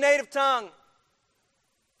their own native tongue.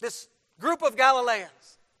 This group of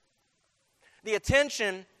Galileans. The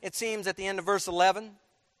attention, it seems, at the end of verse 11,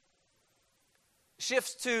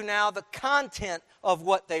 shifts to now the content of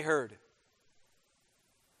what they heard.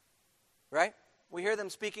 Right? We hear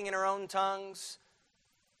them speaking in our own tongues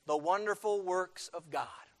the wonderful works of God.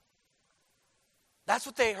 That's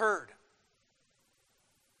what they heard.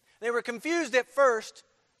 They were confused at first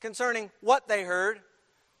concerning what they heard.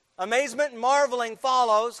 Amazement and marveling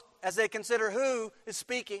follows as they consider who is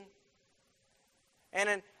speaking. And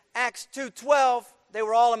in Acts 2:12, they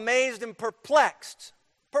were all amazed and perplexed.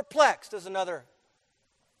 Perplexed is another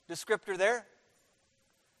descriptor there.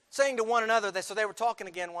 Saying to one another, so they were talking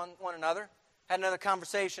again one another, had another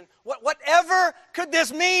conversation. Whatever could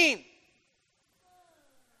this mean?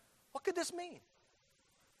 What could this mean?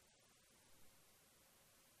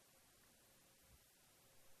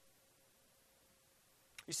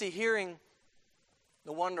 You see, hearing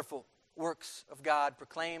the wonderful works of God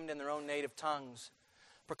proclaimed in their own native tongues,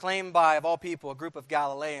 proclaimed by, of all people, a group of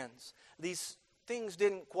Galileans, these things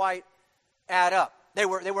didn't quite add up. They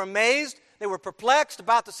were amazed, they were perplexed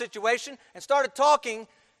about the situation, and started talking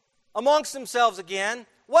amongst themselves again.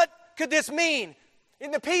 What could this mean?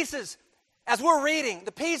 In the pieces, as we're reading,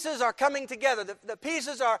 the pieces are coming together. The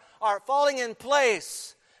pieces are falling in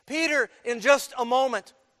place. Peter, in just a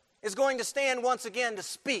moment, is going to stand once again to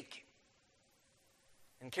speak.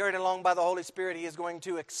 And carried along by the Holy Spirit, he is going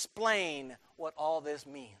to explain what all this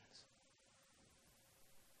means.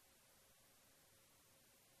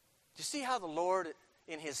 Do you see how the Lord,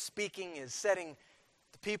 in His speaking, is setting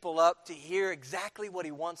the people up to hear exactly what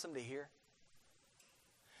He wants them to hear?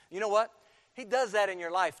 You know what? He does that in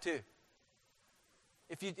your life too.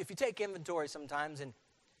 If you take inventory sometimes and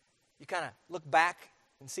you kind of look back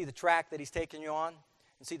and see the track that He's taken you on,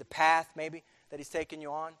 and see the path maybe that He's taken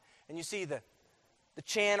you on, and you see the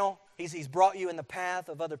channel He's brought you in the path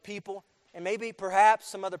of other people, and maybe perhaps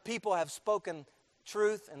some other people have spoken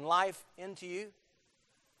truth and life into you.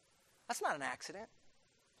 That's not an accident.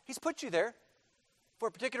 He's put you there for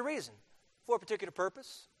a particular reason, for a particular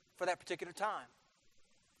purpose, for that particular time.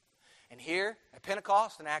 And here at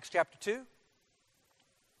Pentecost in Acts chapter 2,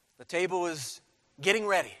 the table is getting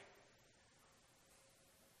ready.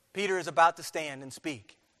 Peter is about to stand and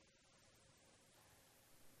speak.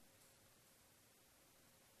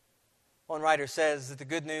 One writer says that the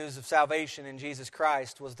good news of salvation in Jesus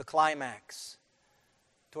Christ was the climax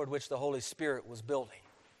toward which the Holy Spirit was building.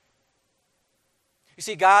 You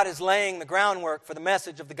see, God is laying the groundwork for the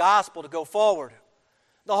message of the gospel to go forward.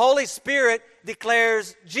 The Holy Spirit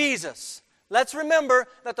declares Jesus. Let's remember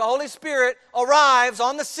that the Holy Spirit arrives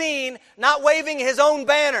on the scene not waving His own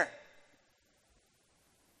banner.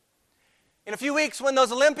 In a few weeks, when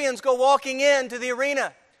those Olympians go walking into the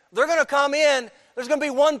arena, they're going to come in. There's going to be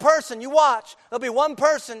one person, you watch, there'll be one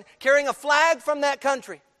person carrying a flag from that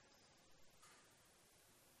country.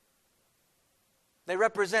 They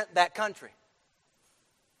represent that country.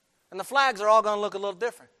 And the flags are all going to look a little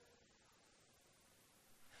different.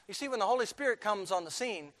 You see, when the Holy Spirit comes on the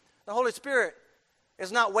scene, the Holy Spirit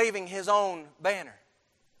is not waving His own banner.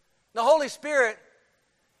 The Holy Spirit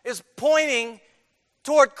is pointing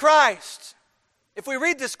toward Christ. If we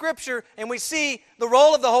read the Scripture and we see the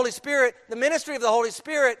role of the Holy Spirit, the ministry of the Holy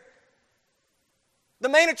Spirit, the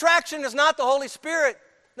main attraction is not the Holy Spirit.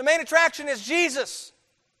 The main attraction is Jesus.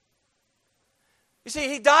 You see,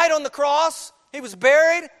 He died on the cross. He was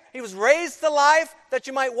buried. He was raised to life that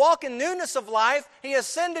you might walk in newness of life. He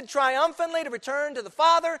ascended triumphantly to return to the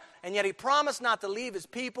Father, and yet He promised not to leave His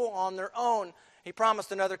people on their own. He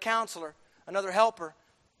promised another counselor, another helper,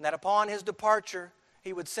 and that upon His departure,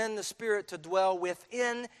 He would send the Spirit to dwell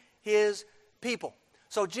within His people.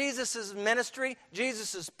 So Jesus' ministry,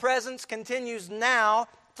 Jesus' presence continues now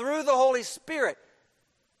through the Holy Spirit.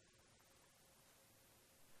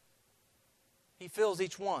 He fills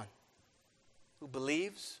each one who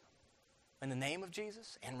believes in the name of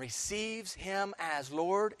Jesus and receives Him as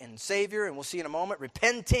Lord and Savior. And we'll see in a moment,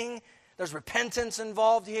 repenting. There's repentance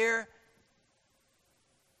involved here.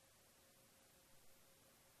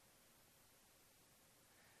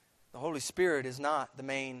 The Holy Spirit is not the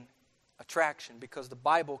main attraction, because the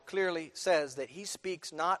Bible clearly says that He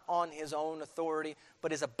speaks not on His own authority,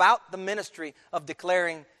 but is about the ministry of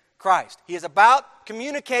declaring Christ. He is about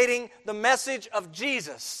communicating the message of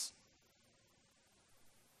Jesus.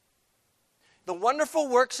 The wonderful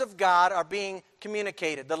works of God are being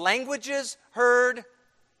communicated. The languages heard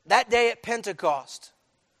that day at Pentecost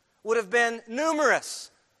would have been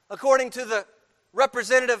numerous, according to the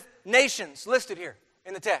representative nations listed here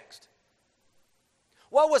in the text.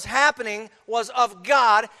 What was happening was of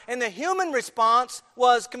God, and the human response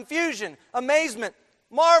was confusion, amazement,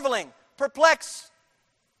 marveling, perplexed.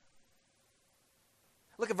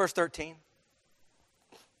 Look at verse 13.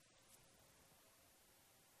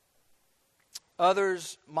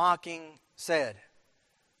 Others mocking said,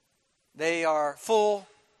 "They are full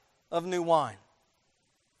of new wine."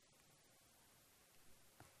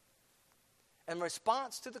 In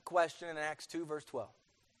response to the question in Acts 2, verse 12,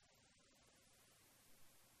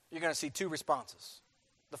 you're going to see two responses.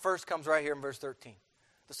 The first comes right here in verse 13.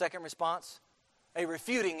 The second response, a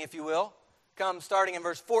refuting, if you will, comes starting in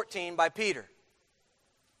verse 14 by Peter.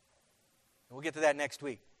 We'll get to that next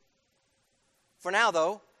week. For now,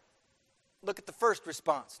 though, look at the first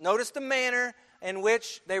response. Notice the manner in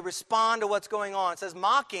which they respond to what's going on. It says,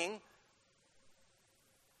 mocking,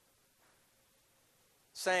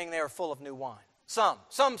 saying they are full of new wine. Some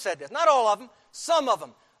said this. Not all of them, some of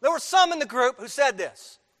them. There were some in the group who said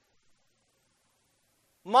this,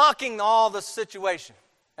 mocking all the situation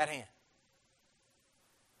at hand.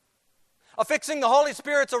 Affixing the Holy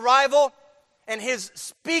Spirit's arrival and His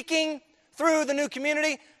speaking through the new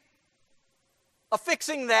community,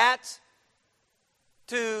 affixing that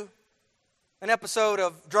to an episode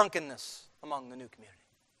of drunkenness among the new community.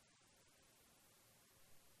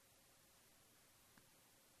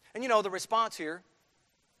 And you know, the response here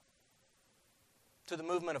to the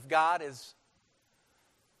movement of God is,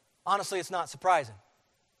 honestly, it's not surprising.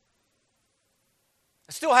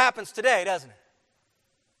 It still happens today, doesn't it?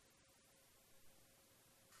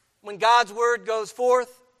 When God's word goes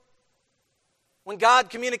forth, when God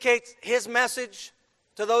communicates His message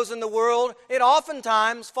to those in the world, it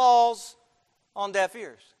oftentimes falls on deaf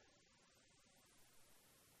ears.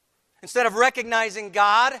 Instead of recognizing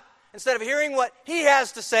God, instead of hearing what He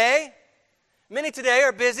has to say, many today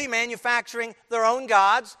are busy manufacturing their own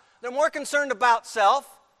gods. They're more concerned about self.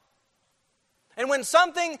 And when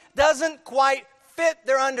something doesn't quite fit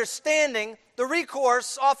their understanding, the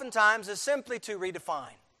recourse oftentimes is simply to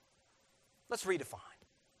redefine. Let's redefine.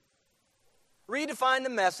 Redefine the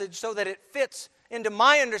message so that it fits into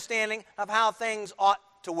my understanding of how things ought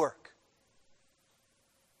to work.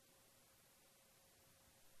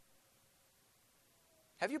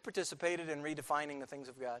 Have you participated in redefining the things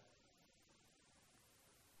of God?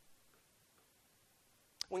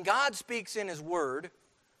 When God speaks in His Word,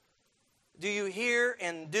 do you hear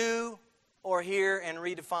and do, or hear and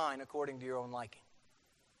redefine according to your own liking?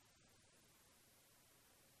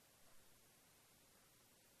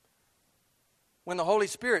 When the Holy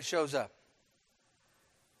Spirit shows up,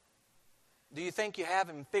 do you think you have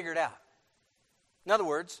Him figured out? In other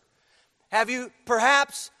words, have you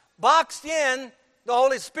perhaps boxed in the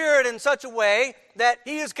Holy Spirit in such a way that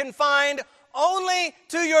He is confined only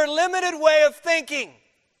to your limited way of thinking?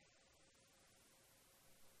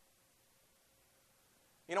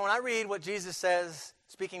 You know, when I read what Jesus says,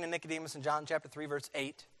 speaking to Nicodemus in John chapter 3, verse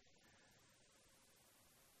 8,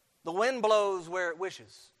 the wind blows where it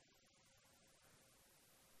wishes.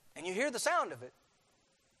 And you hear the sound of it,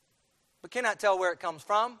 but cannot tell where it comes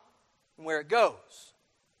from and where it goes.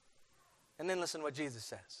 And then listen to what Jesus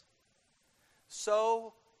says.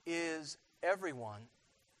 So is everyone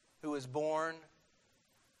who is born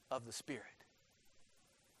of the Spirit.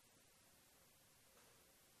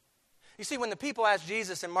 You see, when the people asked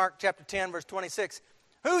Jesus in Mark chapter 10, verse 26,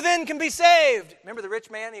 who then can be saved? Remember the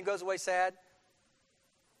rich man, he goes away sad?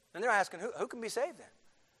 And they're asking, who can be saved then?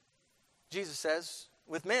 Jesus says,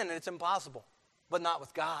 with men it's impossible, but not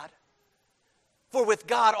with God. For with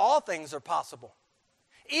God all things are possible.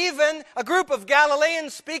 Even a group of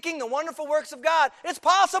Galileans speaking the wonderful works of God, it's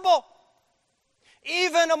possible.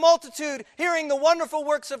 Even a multitude hearing the wonderful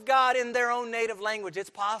works of God in their own native language,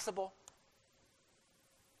 it's possible.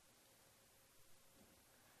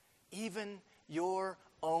 Even your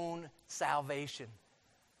own salvation.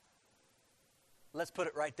 Let's put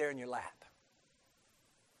it right there in your lap.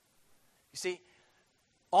 You see,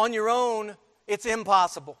 on your own, it's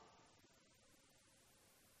impossible.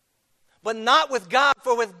 But not with God,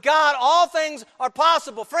 for with God all things are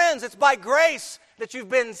possible. Friends, it's by grace that you've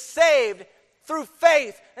been saved through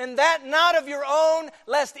faith, and that not of your own,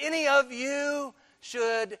 lest any of you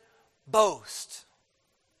should boast.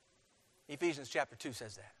 Ephesians chapter 2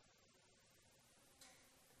 says that.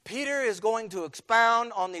 Peter is going to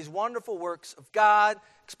expound on these wonderful works of God,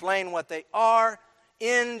 explain what they are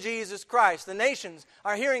in Jesus Christ. The nations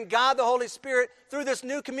are hearing God the Holy Spirit through this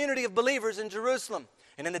new community of believers in Jerusalem.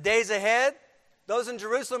 And in the days ahead, those in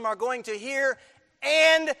Jerusalem are going to hear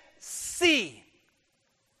and see.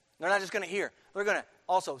 They're not just going to hear. They're going to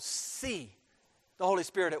also see the Holy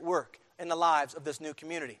Spirit at work in the lives of this new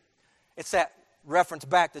community. It's that reference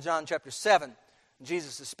back to John chapter 7.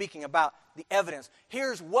 Jesus is speaking about the evidence.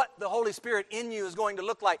 Here's what the Holy Spirit in you is going to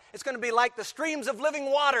look like. It's going to be like the streams of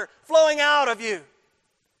living water flowing out of you.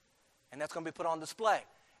 And that's going to be put on display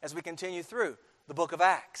as we continue through the book of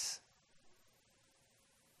Acts.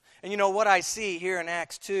 And you know what I see here in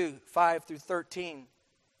Acts 2, 5 through 13?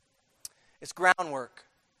 It's groundwork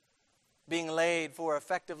being laid for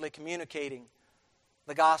effectively communicating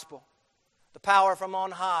the gospel. The power from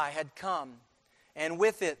on high had come, and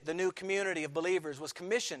with it, the new community of believers was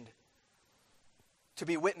commissioned to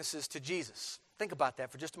be witnesses to Jesus. Think about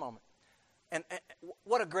that for just a moment. And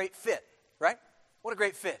what a great fit, right? What a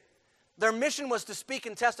great fit. Their mission was to speak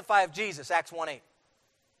and testify of Jesus, Acts 1:8.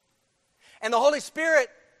 And the Holy Spirit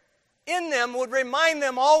in them would remind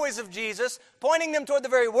them always of Jesus, pointing them toward the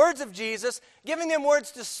very words of Jesus, giving them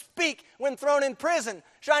words to speak when thrown in prison,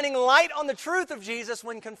 shining light on the truth of Jesus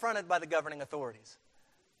when confronted by the governing authorities.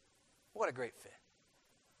 What a great fit.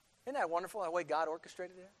 Isn't that wonderful, the way God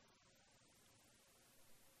orchestrated it?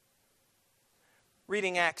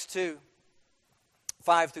 Reading Acts 2,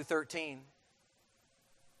 5 through 13,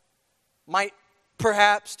 might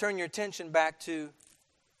perhaps turn your attention back to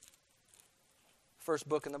first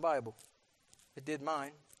book in the Bible. It did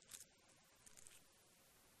mine.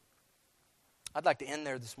 I'd like to end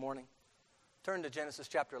there this morning. Turn to Genesis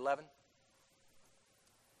chapter 11.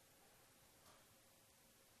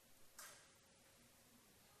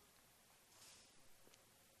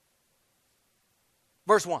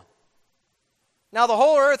 Verse 1. Now the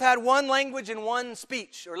whole earth had one language and one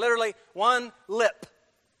speech, or literally one lip.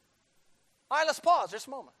 All right, let's pause just a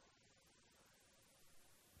moment.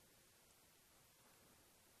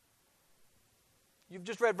 You've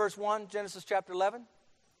just read verse 1, Genesis chapter 11.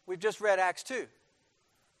 We've just read Acts 2.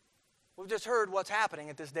 We've just heard what's happening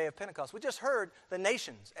at this day of Pentecost. We just heard the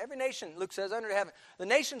nations. Every nation, Luke says, under heaven. The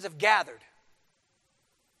nations have gathered.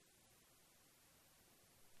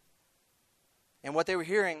 And what they were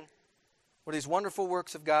hearing were these wonderful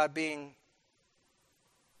works of God being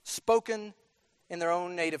spoken in their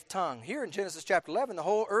own native tongue. Here in Genesis chapter 11, the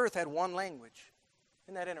whole earth had one language.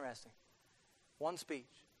 Isn't that interesting? One speech.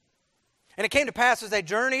 And it came to pass as they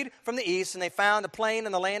journeyed from the east, and they found a plain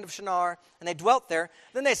in the land of Shinar, and they dwelt there.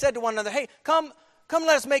 Then they said to one another, hey, come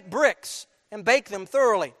let us make bricks and bake them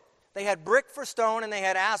thoroughly. They had brick for stone, and they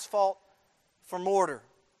had asphalt for mortar.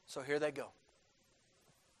 So here they go.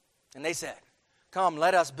 And they said, come,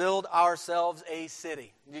 let us build ourselves a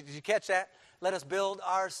city. Did you catch that? Let us build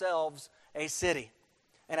ourselves a city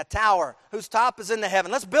and a tower whose top is in the heaven.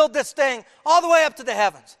 Let's build this thing all the way up to the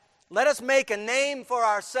heavens. Let us make a name for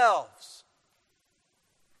ourselves,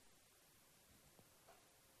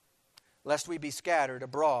 lest we be scattered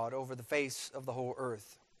abroad over the face of the whole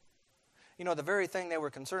earth. You know, the very thing they were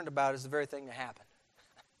concerned about is the very thing that happened.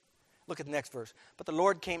 Look at the next verse. But the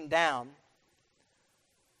Lord came down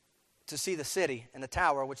to see the city and the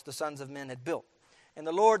tower which the sons of men had built. And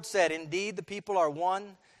the Lord said, indeed, the people are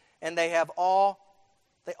one, and they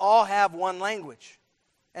all have one language.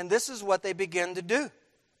 And this is what they begin to do.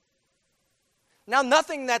 Now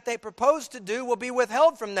nothing that they propose to do will be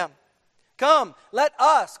withheld from them. Come, let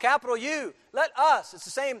us, capital U, let us. It's the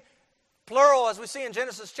same plural as we see in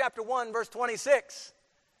Genesis chapter 1, verse 26.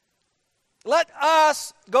 Let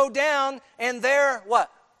us go down and there,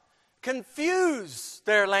 what? Confuse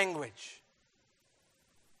their language,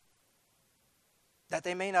 that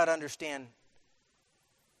they may not understand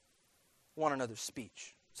one another's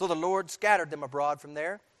speech. So the Lord scattered them abroad from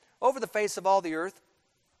there over the face of all the earth,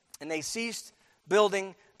 and they ceased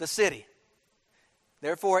building the city.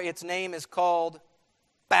 Therefore its name is called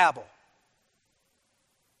Babel,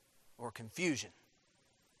 or confusion.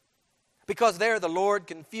 Because there the Lord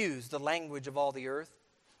confused the language of all the earth,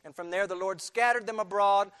 and from there the Lord scattered them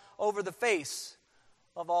abroad over the face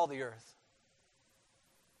of all the earth.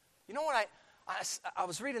 You know what, I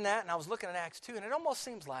was reading that and I was looking at Acts 2, and it almost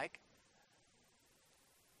seems like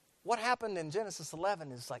what happened in Genesis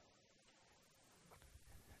 11 is like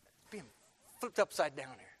being flipped upside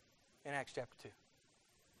down here in Acts chapter 2.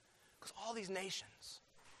 Because all these nations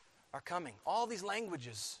are coming. All these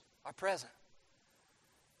languages are present.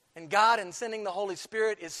 And God, in sending the Holy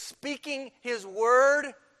Spirit, is speaking His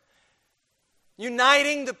word,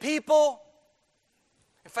 uniting the people.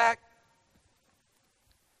 In fact,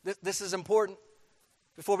 this is important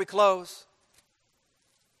before we close.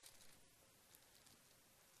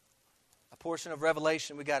 A portion of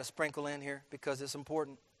Revelation we got to sprinkle in here because it's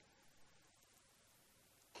important.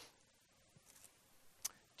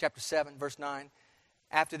 Chapter 7, verse 9.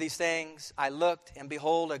 After these things I looked, and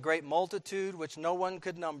behold, a great multitude which no one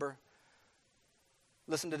could number.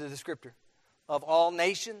 Listen to the descriptor. Of all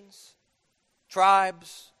nations,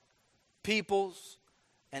 tribes, peoples,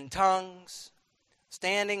 and tongues,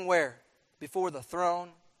 standing where? Before the throne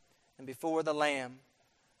and before the Lamb,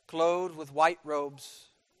 clothed with white robes,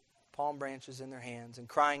 palm branches in their hands, and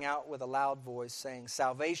crying out with a loud voice, saying,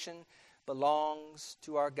 Salvation belongs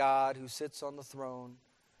to our God who sits on the throne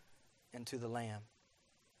and to the Lamb.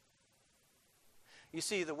 You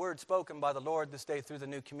see the word spoken by the Lord this day through the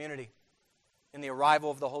new community in the arrival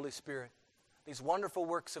of the Holy Spirit. These wonderful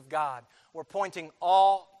works of God were pointing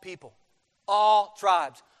all people, all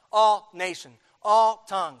tribes, all nation, all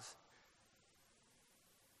tongues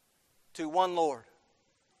to one Lord,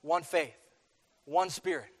 one faith, one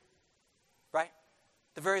Spirit. Right?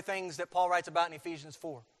 The very things that Paul writes about in Ephesians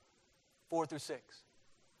 4 through 6.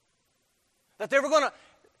 That they were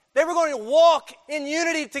going to walk in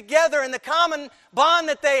unity together, in the common bond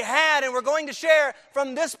that they had and were going to share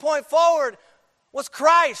from this point forward was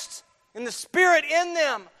Christ. And the Spirit in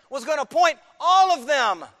them was going to point all of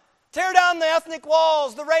them. Tear down the ethnic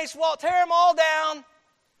walls, the race wall, tear them all down.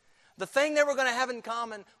 The thing they were going to have in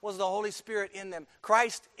common was the Holy Spirit in them,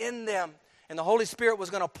 Christ in them. And the Holy Spirit was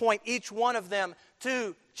going to point each one of them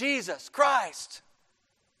to Jesus Christ.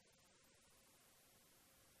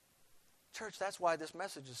 Church, that's why this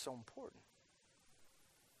message is so important.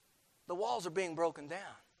 The walls are being broken down.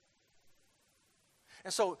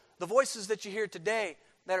 And so the voices that you hear today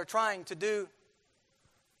that are trying to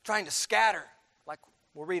scatter, like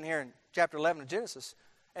we're reading here in chapter 11 of Genesis,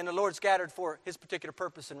 and the Lord scattered for His particular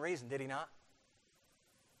purpose and reason, did He not?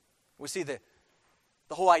 We see the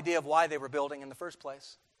whole idea of why they were building in the first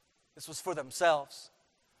place. This was for themselves.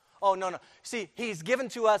 Oh, no. See, He's given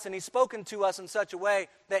to us and He's spoken to us in such a way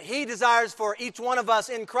that He desires for each one of us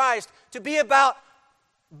in Christ to be about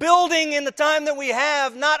building in the time that we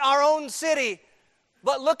have, not our own city,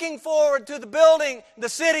 but looking forward to the building, the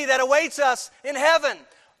city that awaits us in heaven.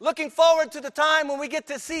 Looking forward to the time when we get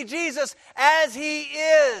to see Jesus as He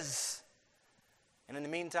is. And in the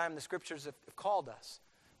meantime, the Scriptures have called us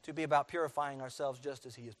to be about purifying ourselves just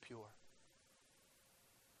as He is pure.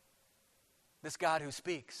 This God who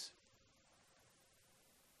speaks.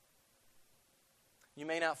 You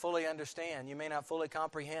may not fully understand, you may not fully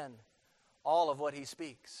comprehend all of what He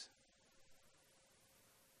speaks.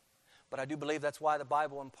 But I do believe that's why the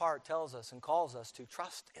Bible in part tells us and calls us to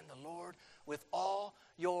trust in the Lord with all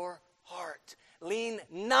your heart. Lean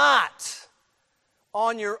not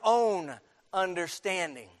on your own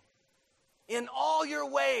understanding. In all your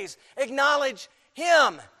ways, acknowledge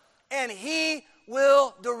Him, and He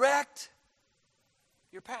will direct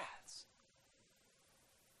your paths.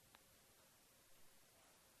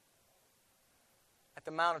 At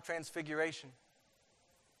the Mount of Transfiguration,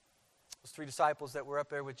 those 3 disciples that were up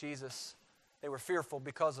there with Jesus, they were fearful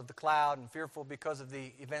because of the cloud and fearful because of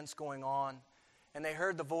the events going on. And they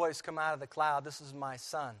heard the voice come out of the cloud, "This is my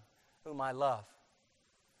Son, whom I love.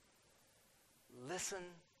 Listen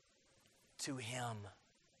to Him."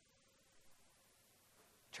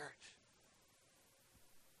 Church,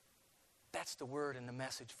 that's the word and the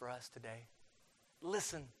message for us today.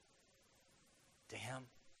 Listen to Him.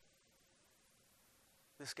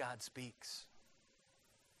 This God speaks.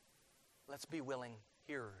 Let's be willing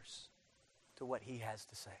hearers to what He has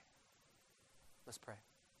to say. Let's pray.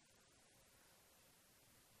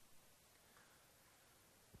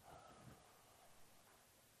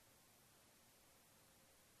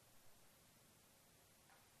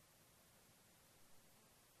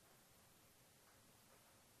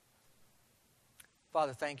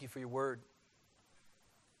 Father, thank You for Your word.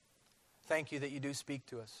 Thank You that You do speak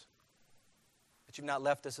to us. That You've not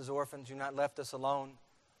left us as orphans, You've not left us alone,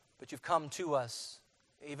 but You've come to us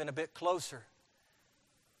even a bit closer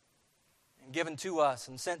and given to us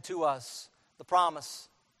and sent to us the promise,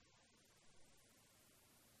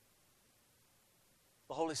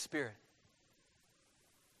 the Holy Spirit,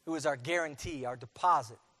 who is our guarantee, our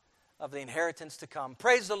deposit of the inheritance to come.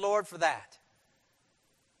 Praise the Lord for that.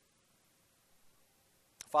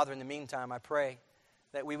 Father, in the meantime, I pray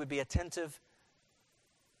that we would be attentive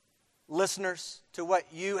listeners to what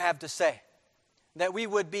You have to say. That we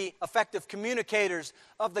would be effective communicators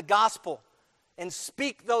of the gospel and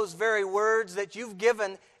speak those very words that You've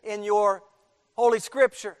given in Your Holy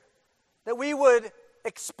Scripture. That we would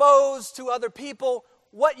expose to other people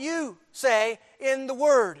what You say in the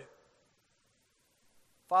Word.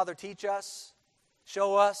 Father, teach us,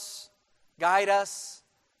 show us, guide us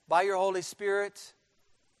by Your Holy Spirit,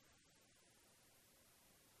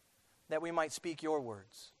 that we might speak Your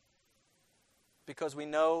words. Because we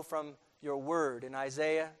know from Your word in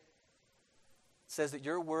Isaiah, it says that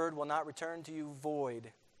Your word will not return to You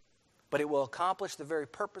void, but it will accomplish the very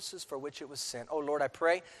purposes for which it was sent. Oh Lord, I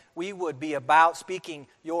pray we would be about speaking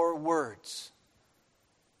Your words.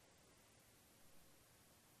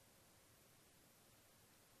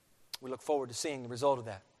 We look forward to seeing the result of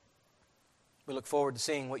that. We look forward to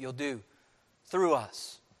seeing what You'll do through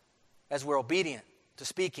us as we're obedient to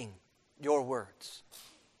speaking Your words.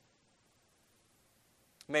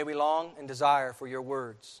 May we long and desire for Your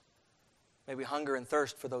words. May we hunger and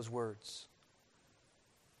thirst for those words.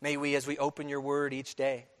 May we, as we open Your word each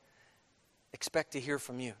day, expect to hear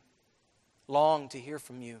from You, long to hear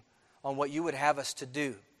from You on what You would have us to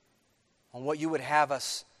do, on what You would have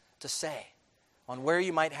us to say, on where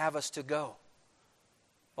You might have us to go.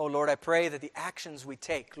 Oh Lord, I pray that the actions we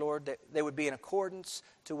take, Lord, that they would be in accordance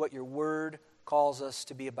to what Your word calls us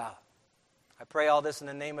to be about. I pray all this in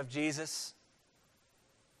the name of Jesus.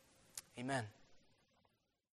 Amen.